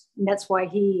 And that's why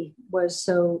he was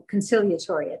so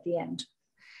conciliatory at the end.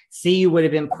 See, you would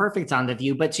have been perfect on The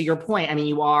View. But to your point, I mean,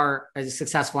 you are a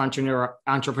successful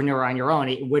entrepreneur on your own.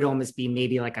 It would almost be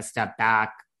maybe like a step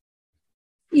back.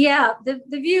 Yeah, the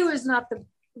View is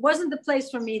wasn't the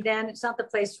place for me then. It's not the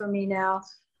place for me now.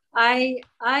 I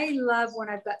love when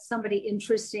I've got somebody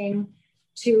interesting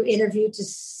to interview, to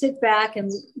sit back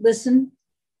and listen.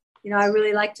 I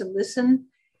really like to listen.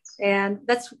 And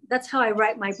that's how I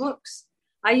write my books.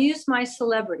 I use my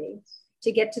celebrity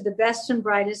to get to the best and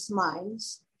brightest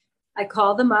minds. I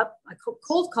call them up. I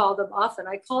cold call them often.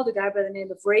 I called a guy by the name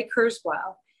of Ray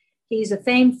Kurzweil. He's a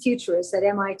famed futurist at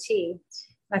MIT.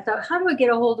 I thought, how do I get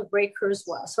a hold of Ray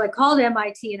Kurzweil? So I called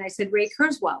MIT and I said, Ray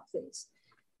Kurzweil, please.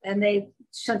 And they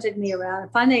shunted me around.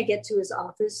 And finally I get to his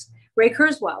office. Ray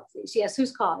Kurzweil, please. Yes,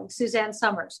 who's calling? SUZANNE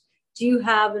SOMERS. Do you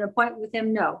have an appointment with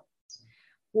him? No.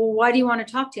 Well, why do you want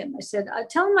to talk to him? I said,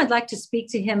 tell him I'd like to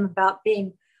speak to him about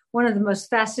being one of the most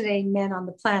fascinating men on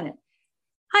the planet.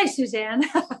 Hi, SUZANNE.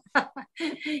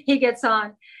 He gets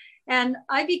on. And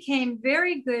I became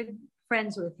very good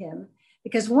friends with him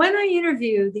because when I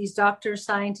interview these doctors,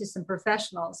 scientists, and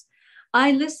professionals,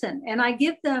 I listen and I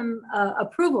give them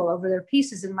approval over their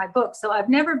pieces in my book. So I've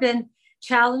never been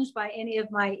challenged by any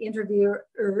of my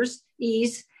interviewers,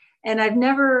 and I've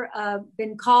never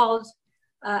been called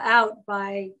out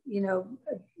by,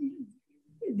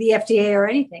 the FDA or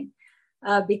anything,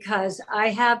 because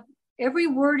I have every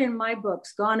word in my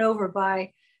books gone over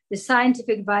by the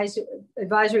scientific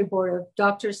advisory board of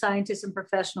doctors, scientists, and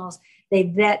professionals. They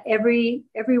vet every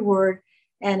word,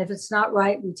 and if it's not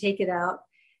right, we take it out.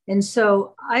 And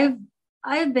so I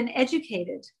have been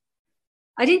educated.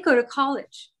 I didn't go to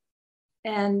college,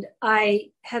 and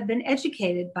I have been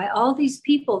educated by all these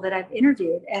people that I've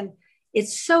interviewed, and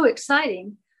it's so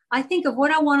exciting. I think of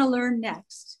what I want to learn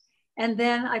next, and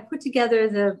then I put together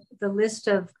the list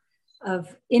of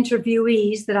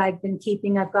interviewees that I've been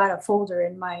keeping. I've got a folder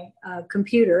in my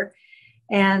computer,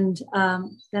 and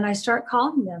then I start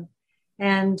calling them.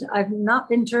 And I've not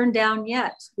been turned down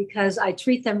yet because I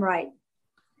treat them right.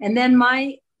 And then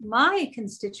my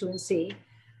constituency,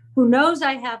 who knows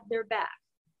I have their back.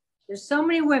 There's so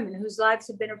many women whose lives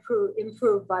have been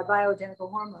improved by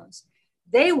bioidentical hormones.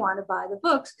 They want to buy the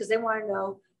books because they want to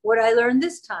know what I learned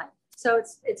this time. So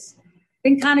it's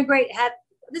been kind of great.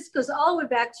 This goes all the way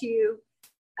back to you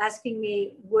asking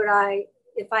me,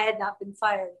 if I had not been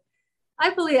fired. I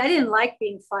believe I didn't like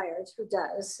being fired. Who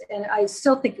does? And I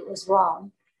still think it was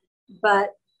wrong.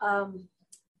 But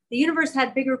the universe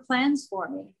had bigger plans for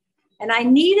me. And I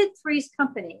needed Three's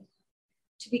Company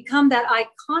to become that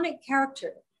iconic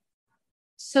character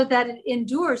so that it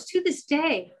endures to this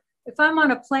day. If I'm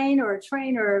on a plane or a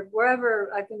train or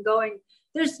wherever I've been going,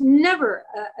 there's never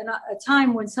a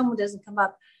time when someone doesn't come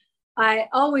up. I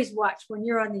always watch when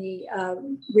you're on the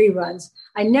reruns.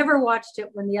 I never watched it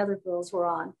when the other girls were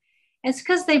on. And it's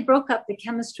because they broke up the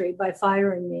chemistry by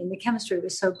firing me, and the chemistry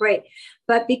was so great.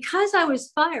 But because I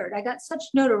was fired, I got such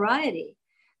notoriety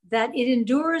that it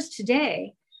endures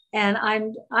today. And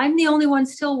I'm the only one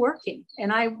still working.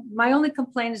 And my only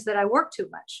complaint is that I work too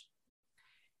much.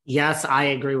 Yes, I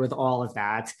agree with all of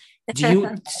that.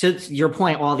 To your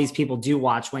point, all these people do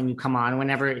watch when you come on,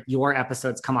 whenever your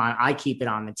episodes come on, I keep it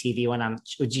on the TV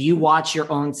do you watch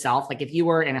your own self? Like if you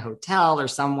were in a hotel or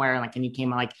somewhere, like, and you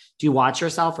came on, like, do you watch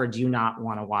yourself or do you not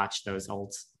want to watch those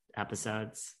old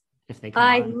episodes if they come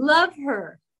on? Love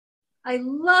her. I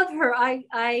love her.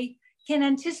 I can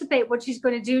anticipate what she's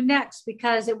going to do next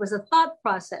because it was a thought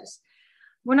process.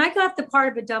 When I got the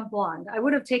part of a dumb blonde, I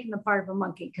would have taken the part of a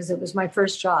monkey because it was my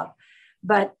first job.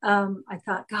 But I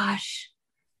thought, gosh,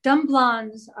 dumb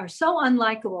blondes are so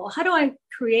unlikable. How do I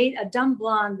create a dumb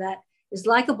blonde that is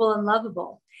likable and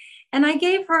lovable? And I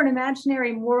gave her an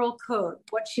imaginary moral code,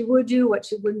 what she would do, what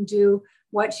she wouldn't do,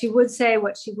 what she would say,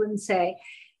 what she wouldn't say.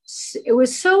 It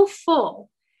was so full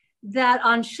that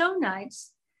on show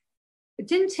nights, it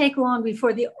didn't take long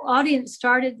before the audience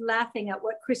started laughing at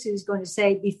what Chrissy was going to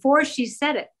say before she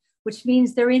said it, which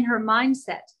means they're in her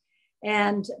mindset.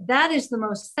 And that is the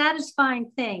most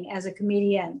satisfying thing as a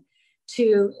comedian.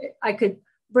 I could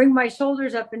bring my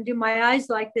shoulders up and do my eyes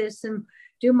like this and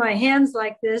do my hands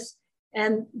like this,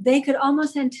 and they could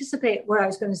almost anticipate what I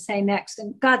was going to say next.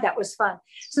 And God, that was fun.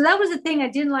 So that was the thing I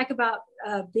didn't like about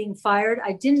being fired.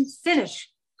 I didn't finish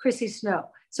Chrissy Snow.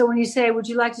 So when you say, would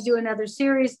you like to do another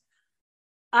series?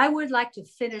 I would like to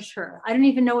finish her. I don't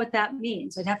even know what that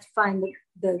means. I'd have to find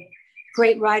the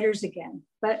great writers again.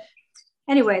 But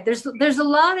anyway, there's a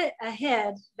lot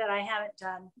ahead that I haven't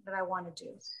done that I want to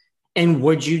do. And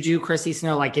would you do Chrissy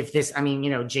Snow? Like if this, I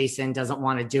mean, Jason doesn't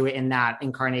want to do it in that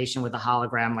incarnation with a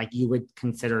hologram, like you would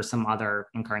consider some other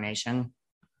incarnation?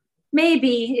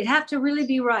 Maybe. It'd have to really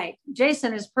be right.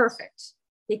 Jason is perfect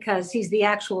because he's the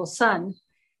actual son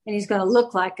and he's going to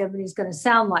look like him and he's going to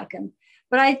sound like him.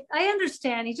 But I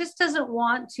understand he just doesn't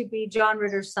want to be John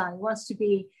Ritter's son. He wants to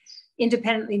be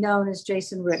independently known as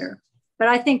Jason Ritter. But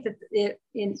I think that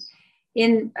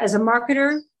in as a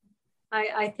marketer,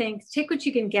 I think take what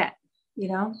you can get,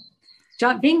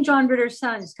 being John Ritter's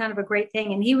son is kind of a great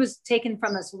thing. And he was taken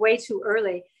from us way too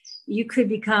early. You could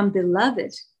become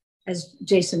beloved as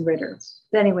Jason Ritter.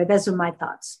 But anyway, those are my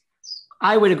thoughts.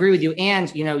 I would agree with you.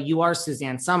 And, you are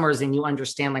Suzanne Somers and you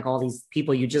understand like all these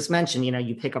people you just mentioned,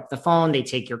 you pick up the phone, they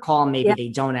take your call, maybe they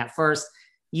don't at first.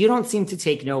 You don't seem to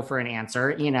take no for an answer,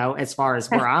 as far as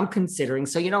where I'm considering.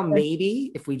 So,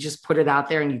 maybe if we just put it out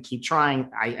there and you keep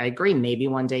trying, I agree. Maybe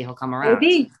one day he'll come around.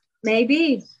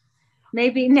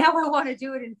 Maybe. Now I want to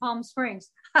do it in Palm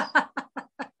Springs.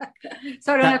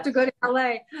 So I don't have to go to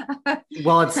LA.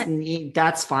 Well,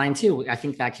 that's fine too. I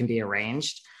think that can be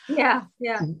arranged. Yeah.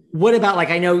 What about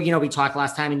I know, we talked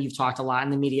last time and you've talked a lot in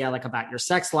the media, about your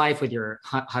sex life with your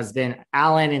husband,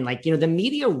 Alan, and the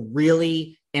media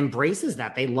really embraces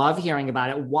that. They love hearing about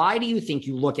it. Why do you think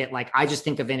you look at I just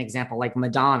think of an example like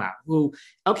Madonna, who,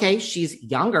 okay, she's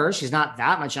younger. She's not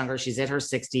that much younger. She's in her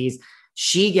 60s.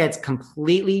 She gets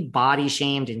completely body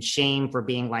shamed and shamed for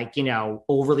being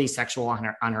overly sexual on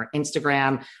her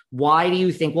Instagram. Why do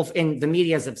you think, and the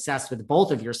media is obsessed with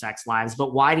both of your sex lives,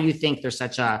 but why do you think there's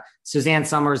such a Suzanne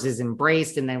Somers is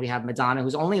embraced? And then we have Madonna,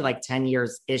 who's only 10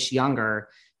 years ish younger,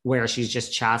 where she's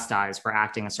just chastised for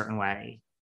acting a certain way.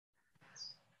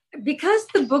 Because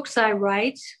the books I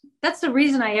write, that's the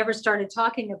reason I ever started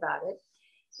talking about it,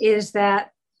 is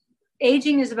that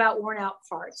aging is about worn out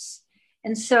parts.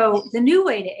 And so the new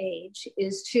way to age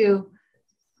is to,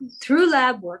 through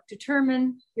lab work,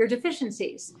 determine your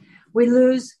deficiencies. We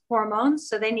lose hormones,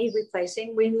 so they need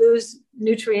replacing. We lose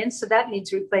nutrients, so that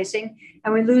needs replacing.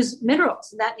 And we lose minerals,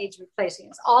 and that needs replacing.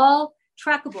 It's all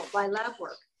trackable by lab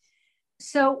work.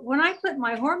 So when I put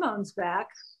my hormones back,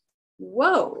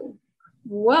 whoa,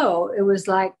 it was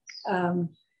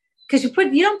because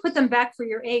you don't put them back for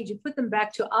your age, you put them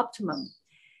back to optimum.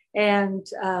 And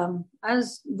I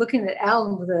was looking at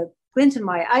Alan with a glint in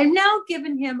my eye. I've now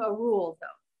given him a rule, though,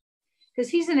 because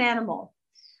he's an animal.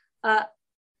 I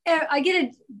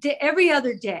get every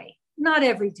other day, not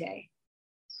every day.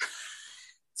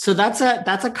 So that's a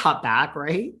cutback,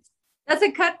 right? That's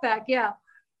a cutback, yeah.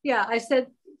 I said,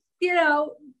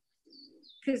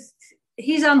 because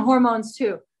he's on hormones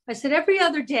too. I said every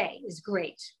other day is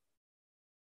great.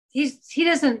 He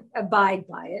doesn't abide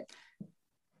by it.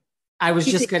 I was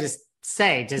just going to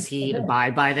say, does he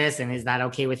abide by this? And is that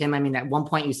okay with him? I mean, at one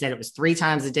point you said it was 3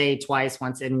 times a day, twice,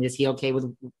 once. And is he okay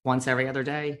with once every other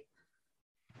day?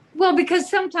 Well, because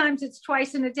sometimes it's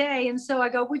twice in a day. And so I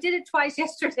go, we did it twice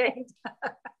yesterday.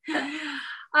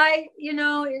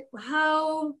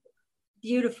 How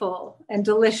beautiful and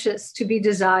delicious to be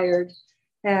desired.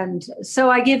 And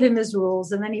so I give him his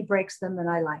rules and then he breaks them and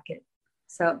I like it.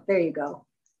 So there you go.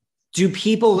 Do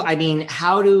people,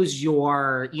 how does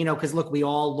your, because look, we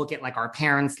all look at our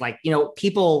parents,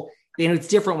 people, it's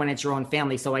different when it's your own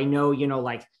family. So I know,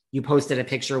 you posted a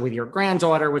picture with your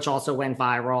granddaughter, which also went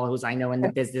viral, who's I know in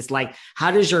the business.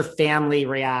 How does your family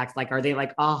react? Are they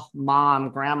oh, mom,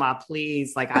 grandma,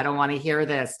 please, I don't want to hear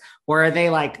this. Or are they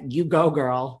you go,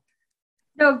 girl?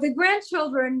 No, the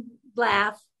grandchildren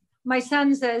laugh. My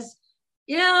son says,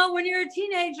 when you're a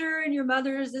teenager and your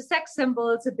mother is a sex symbol,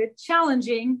 it's a bit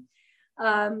challenging.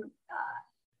 No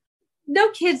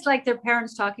kids like their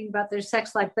parents talking about their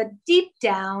sex life, but deep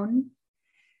down,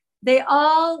 they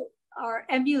all are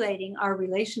emulating our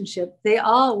relationship. They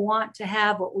all want to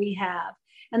have what we have.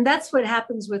 And that's what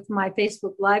happens with my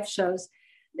Facebook live shows.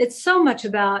 it's so much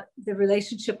about the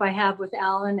relationship I have with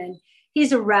Alan, and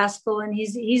he's a rascal, and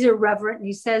he's irreverent, and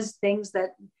he says things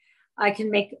that I can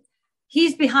make.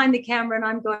 He's behind the camera, and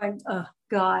I'm going, oh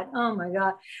God, oh my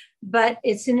God. But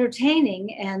it's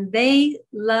entertaining, and they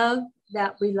love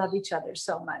that we love each other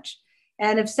so much.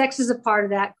 And if sex is a part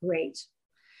of that, great.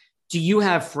 Do you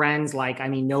have friends, like, I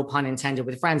mean, no pun intended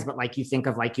with friends, but like you think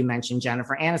of, like you mentioned,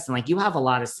 Jennifer Aniston, like you have a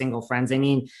lot of single friends. I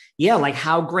mean, yeah, like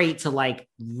how great to like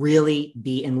really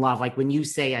be in love. Like when you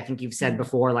say, I think you've said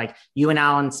before, like you and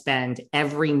Alan spend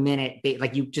every minute,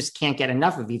 like you just can't get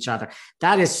enough of each other.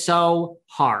 That is so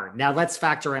hard. Now let's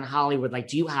factor in Hollywood. Like,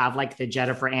 do you have like the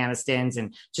Jennifer Anistons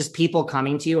and just people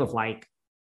coming to you of like,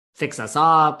 fix us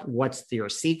up? What's your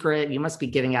secret? You must be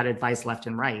giving out advice left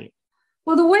and right.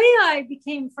 Well, the way I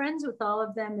became friends with all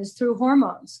of them is through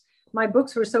hormones. My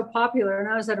books were so popular, and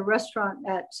I was at a restaurant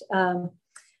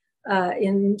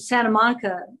in Santa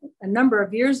Monica a number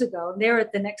of years ago. And they're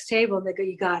at the next table, and they go,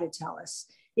 "You got to tell us.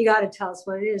 You got to tell us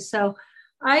what it is." So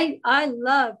I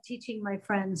love teaching my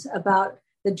friends about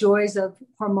the joys of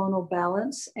hormonal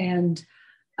balance, and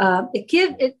it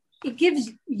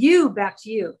gives you back to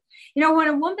you. You know, when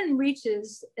a woman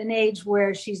reaches an age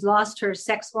where she's lost her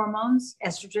sex hormones,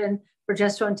 estrogen,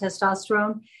 progesterone,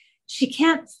 testosterone, she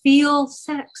can't feel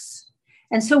sex.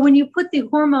 And so when you put the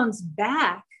hormones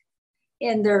back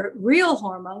in their real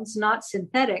hormones, not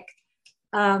synthetic,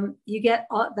 you get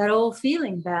that old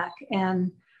feeling back.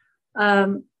 And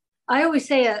I always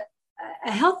say a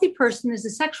healthy person is a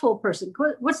sexual person.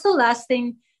 What's the last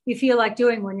thing you feel like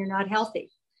doing when you're not healthy?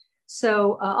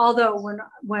 So although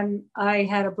when I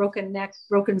had a broken neck,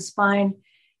 broken spine,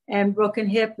 and broken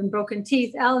hip and broken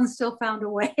teeth, Alan still found a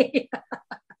way.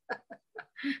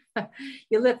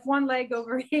 You lift one leg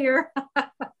over here.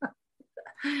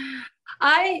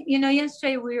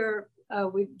 Yesterday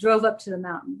we drove up to the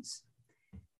mountains,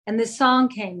 and this song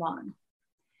came on.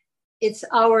 It's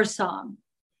our song.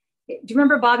 Do you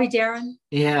remember Bobby Darin?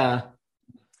 Yeah.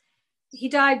 He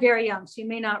died very young, so you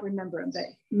may not remember him, but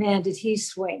man, did he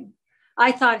swing.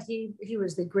 I thought he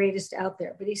was the greatest out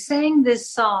there, but he sang this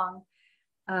song.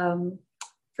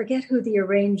 Forget who the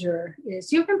arranger is.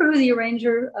 Do you remember who the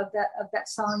arranger of that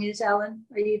song is, Alan?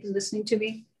 Are you even listening to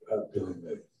me? Billy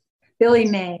May. Billy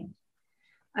May.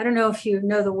 I don't know if you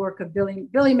know the work of Billy.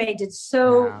 Billy May did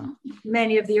so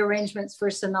many of the arrangements for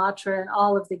Sinatra and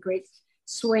all of the great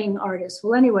swing artists.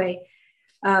 Well, anyway,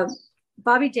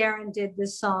 Bobby Darin did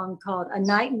this song called "A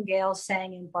Nightingale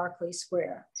Sang in Berkeley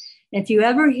Square." And if you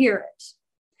ever hear it,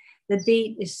 the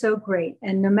beat is so great.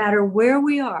 And no matter where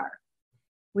we are,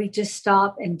 we just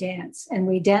stop and dance, and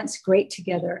we dance great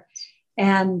together.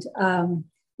 And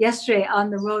yesterday on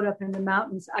the road up in the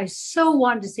mountains, I so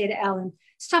wanted to say to Alan,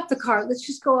 stop the car. Let's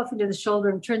just go off into the shoulder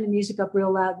and turn the music up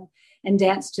real loud and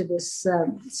dance to this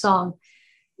song.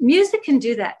 Music can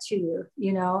do that to you,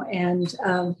 you know, and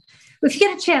if you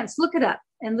get a chance, look it up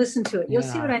and listen to it. You'll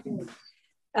see what I mean.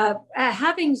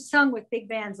 Having sung with big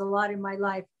bands a lot in my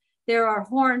life, there are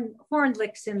horn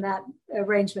licks in that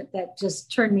arrangement that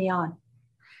just turn me on.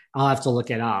 I'll have to look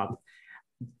it up.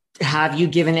 Have you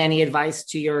given any advice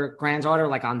to your granddaughter,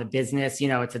 like on the business? You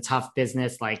know, it's a tough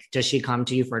business. Like, does she come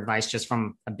to you for advice just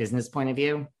from a business point of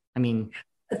view? I mean,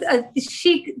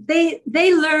 they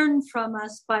learn from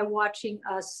us by watching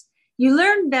us. You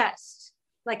learn best,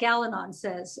 like Al-Anon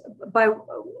says, by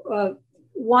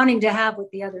wanting to have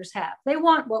what the others have. They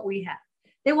want what we have.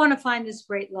 They want to find this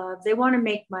great love. They want to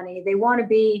make money. They want to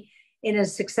be in a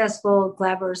successful,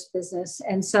 glamorous business.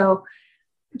 And so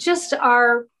just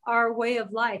our way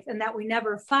of life, and that we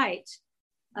never fight,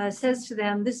 says to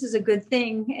them, this is a good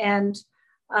thing. And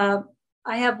I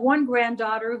have one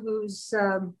granddaughter who's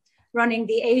running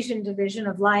the Asian division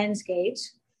of Lionsgate.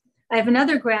 I have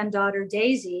another granddaughter,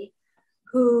 Daisy,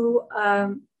 who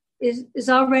is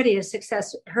already a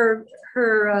success. Her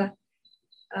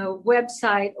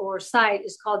website or site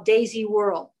is called Daisy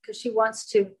World, because she wants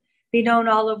to be known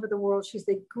all over the world. She's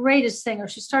the greatest singer.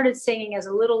 She started singing as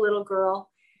a little girl,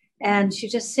 and she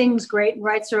just sings great and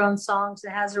writes her own songs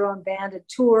and has her own band and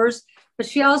tours. But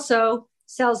she also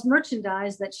sells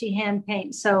merchandise that she hand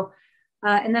paints. So,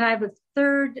 and then I have a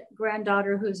third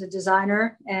granddaughter who's a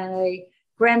designer, and a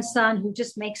grandson who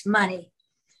just makes money.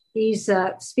 He's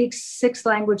speaks 6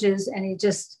 languages, and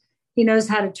he knows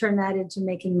how to turn that into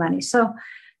making money. So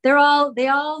they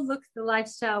all look the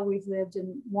lifestyle we've lived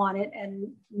and want it,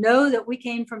 and know that we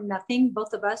came from nothing,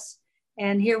 both of us,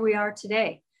 and here we are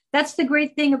today. That's the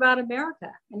great thing about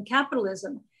America and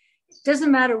capitalism. It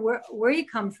doesn't matter where you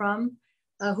come from,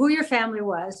 who your family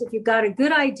was. If you've got a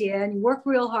good idea and you work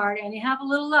real hard and you have a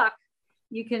little luck,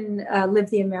 you can live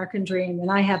the American dream. And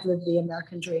I have lived the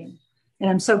American dream, and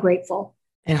I'm so grateful.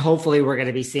 And hopefully we're going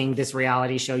to be seeing this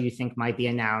reality show you think might be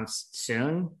announced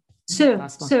soon. Soon.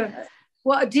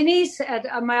 Well, Denise at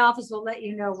my office will let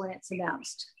you know when it's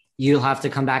announced. You'll have to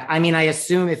come back. I mean, I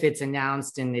assume if it's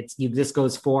announced and this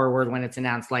goes forward when it's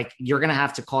announced, like you're going to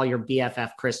have to call your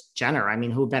BFF, Kris Jenner. I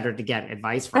mean, who better to get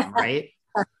advice from, right?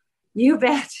 You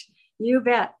bet. You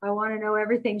bet. I want to know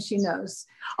everything she knows.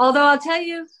 Although I'll tell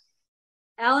you,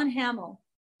 Alan Hamill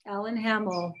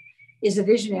is a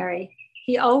visionary.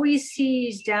 He always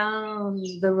sees down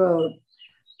the road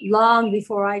long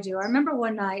before I do. I remember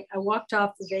one night I walked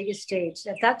off the Vegas stage.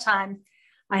 At that time,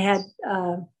 I had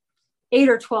 8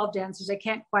 or 12 dancers. I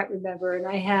can't quite remember. And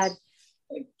I had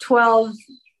 12,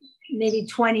 maybe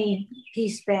 20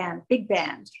 piece band, big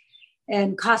band,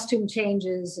 and costume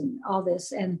changes and all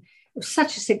this. And it was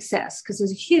such a success because it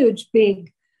was a huge,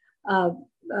 big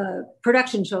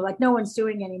production show like no one's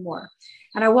doing anymore.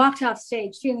 And I walked off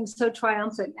stage feeling so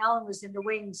triumphant. Alan was in the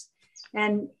wings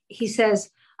and he says,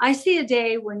 I see a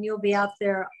day when you'll be out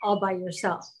there all by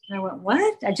yourself. And I went,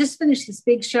 what? I just finished this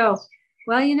big show.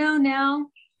 Well, now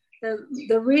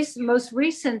the most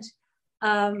recent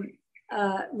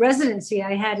residency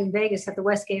I had in Vegas at the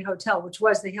Westgate Hotel, which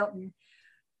was the Hilton,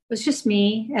 was just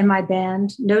me and my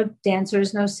band, no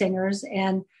dancers, no singers.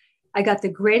 And I got the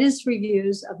greatest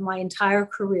reviews of my entire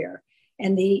career.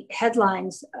 And the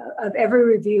headlines of every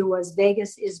review was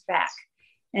Vegas is back.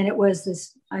 And it was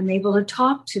this, I'm able to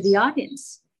talk to the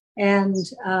audience and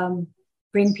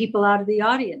bring people out of the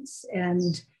audience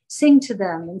and sing to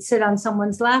them and sit on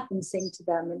someone's lap and sing to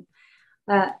them.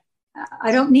 And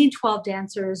I don't need 12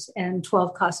 dancers and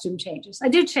 12 costume changes. I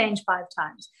do change 5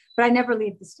 times, but I never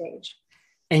leave the stage.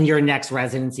 And your next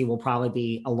residency will probably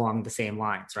be along the same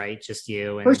lines, right? Just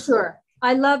you. And- For sure.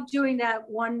 I love doing that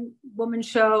one woman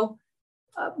show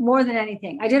more than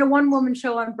anything. I did a one woman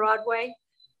show on Broadway,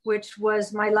 which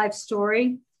was my life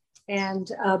story. And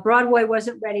Broadway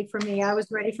wasn't ready for me. I was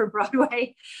ready for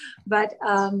Broadway. But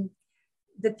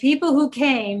the people who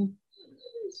came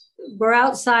were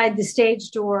outside the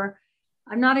stage door.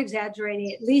 I'm not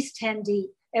exaggerating, at least 10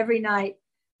 deep every night.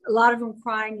 A lot of them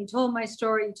crying. You told my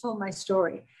story.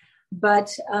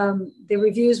 But the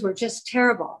reviews were just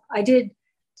terrible. I did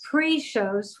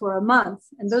pre-shows for a month,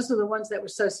 and those are the ones that were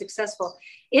so successful.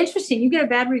 Interesting. You get a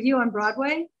bad review on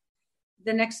Broadway,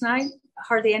 the next night,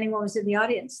 hardly anyone was in the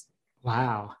audience.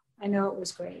 Wow. I know, it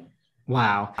was great.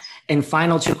 Wow. And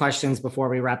final 2 questions before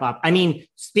we wrap up. I mean,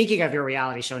 speaking of your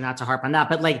reality show, not to harp on that,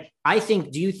 but like,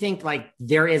 do you think like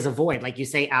there is a void? Like you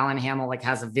say, Alan Hamill like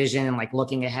has a vision and like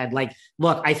looking ahead. Like,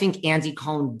 look, I think Andy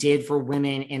Cohen did for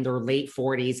women in their late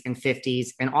 40s and 50s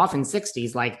and often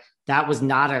 60s. Like that was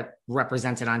not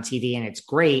represented on TV, and it's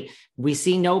great. We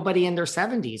see nobody in their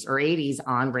 70s or 80s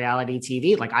on reality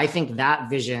TV. Like, I think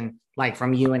that vision, like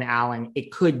from you and Alan,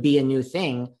 it could be a new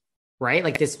thing, right?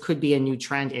 Like this could be a new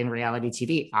trend in reality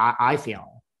TV. I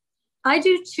feel. I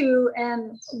do too.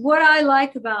 And what I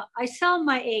like about, I sell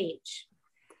my age.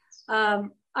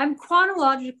 I'm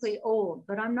chronologically old,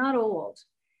 but I'm not old.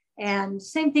 And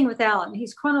same thing with Alan.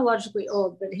 He's chronologically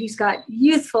old, but he's got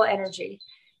youthful energy.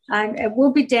 And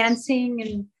we'll be dancing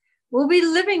and we'll be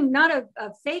living not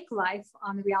a fake life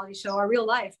on the reality show, our real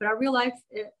life, but our real life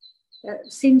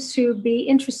seems to be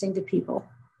interesting to people.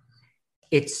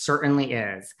 It certainly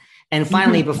is. And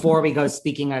finally, before we go,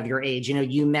 speaking of your age,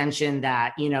 you mentioned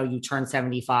that, you turned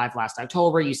 75 last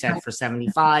October. You said for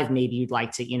 75, maybe you'd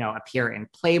like to, appear in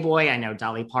Playboy. I know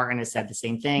Dolly Parton has said the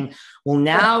same thing. Well,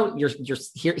 now you're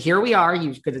here we are.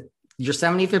 Your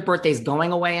 75th birthday is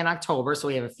going away in October. So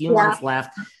we have a few months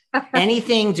left.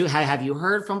 Anything have you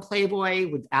heard from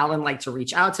Playboy? Would Alan like to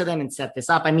reach out to them and set this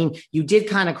up? I mean, you did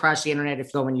kind of crash the internet,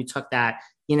 Phil, when you took that,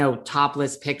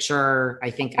 topless picture. I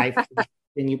think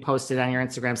then you posted on your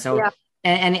Instagram. So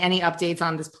any updates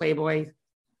on this Playboy?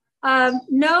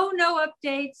 No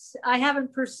updates. I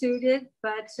haven't pursued it,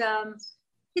 but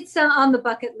it's on the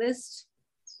bucket list.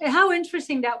 How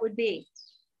interesting that would be.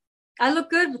 I look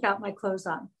good without my clothes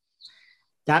on.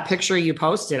 That picture you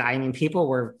posted, I mean, people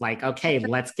were like, okay,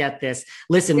 let's get this.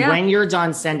 Listen, when you're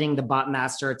done sending the butt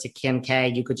master to Kim K,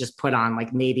 you could just put on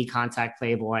like maybe contact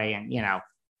Playboy and,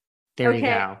 there you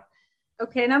go.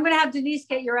 Okay. And I'm going to have Denise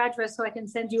get your address so I can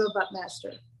send you a butt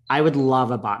master. I would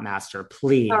love a butt master,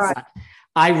 please. All right.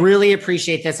 I really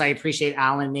appreciate this. I appreciate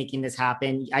Alan making this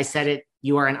happen. I said it,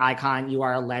 you are an icon. You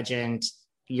are a legend.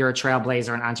 You're a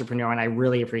trailblazer, an entrepreneur. And I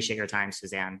really appreciate your time,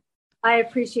 Suzanne. I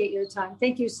appreciate your time.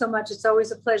 Thank you so much. It's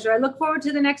always a pleasure. I look forward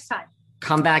to the next time.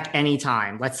 Come back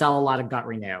anytime. Let's sell a lot of Gut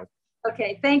Renew.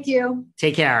 Okay. Thank you.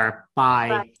 Take care. Bye.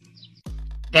 Bye.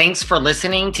 Thanks for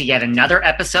listening to yet another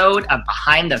episode of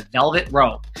Behind the Velvet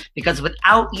Rope. Because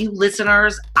without you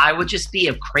listeners, I would just be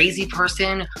a crazy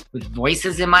person with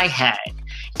voices in my head.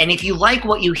 And if you like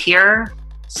what you hear,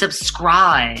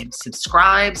 subscribe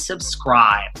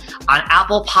on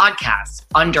Apple Podcasts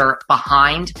under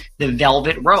Behind the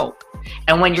Velvet Rope.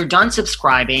 And when you're done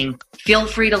subscribing, feel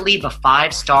free to leave a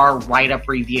 5-star write-up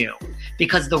review,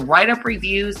 because the write-up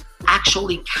reviews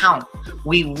actually count.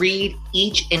 We read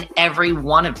each and every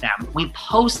one of them. We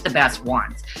post the best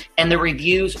ones, and the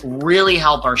reviews really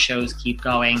help our shows keep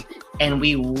going. And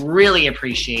we really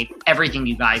appreciate everything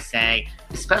you guys say,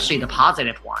 especially the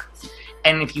positive ones.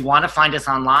 And if you want to find us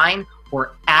online, we're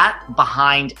at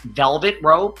Behind Velvet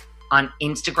Rope on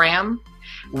Instagram.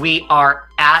 We are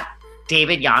at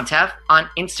David Yontef on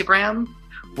Instagram.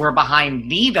 We're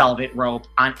Behind the Velvet Rope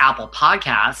on Apple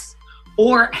Podcasts.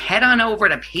 Or head on over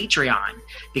to Patreon,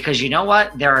 because you know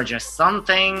what? There are just some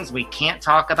things we can't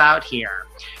talk about here.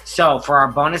 So for our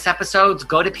bonus episodes,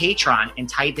 go to Patreon and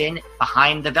type in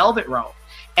Behind the Velvet Rope.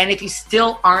 And if you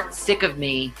still aren't sick of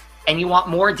me and you want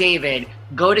more David,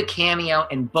 go to Cameo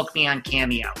and book me on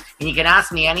Cameo. And you can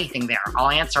ask me anything there.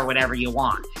 I'll answer whatever you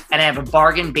want. And I have a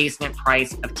bargain basement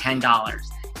price of $10.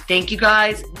 Thank you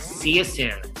guys. See you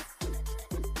soon.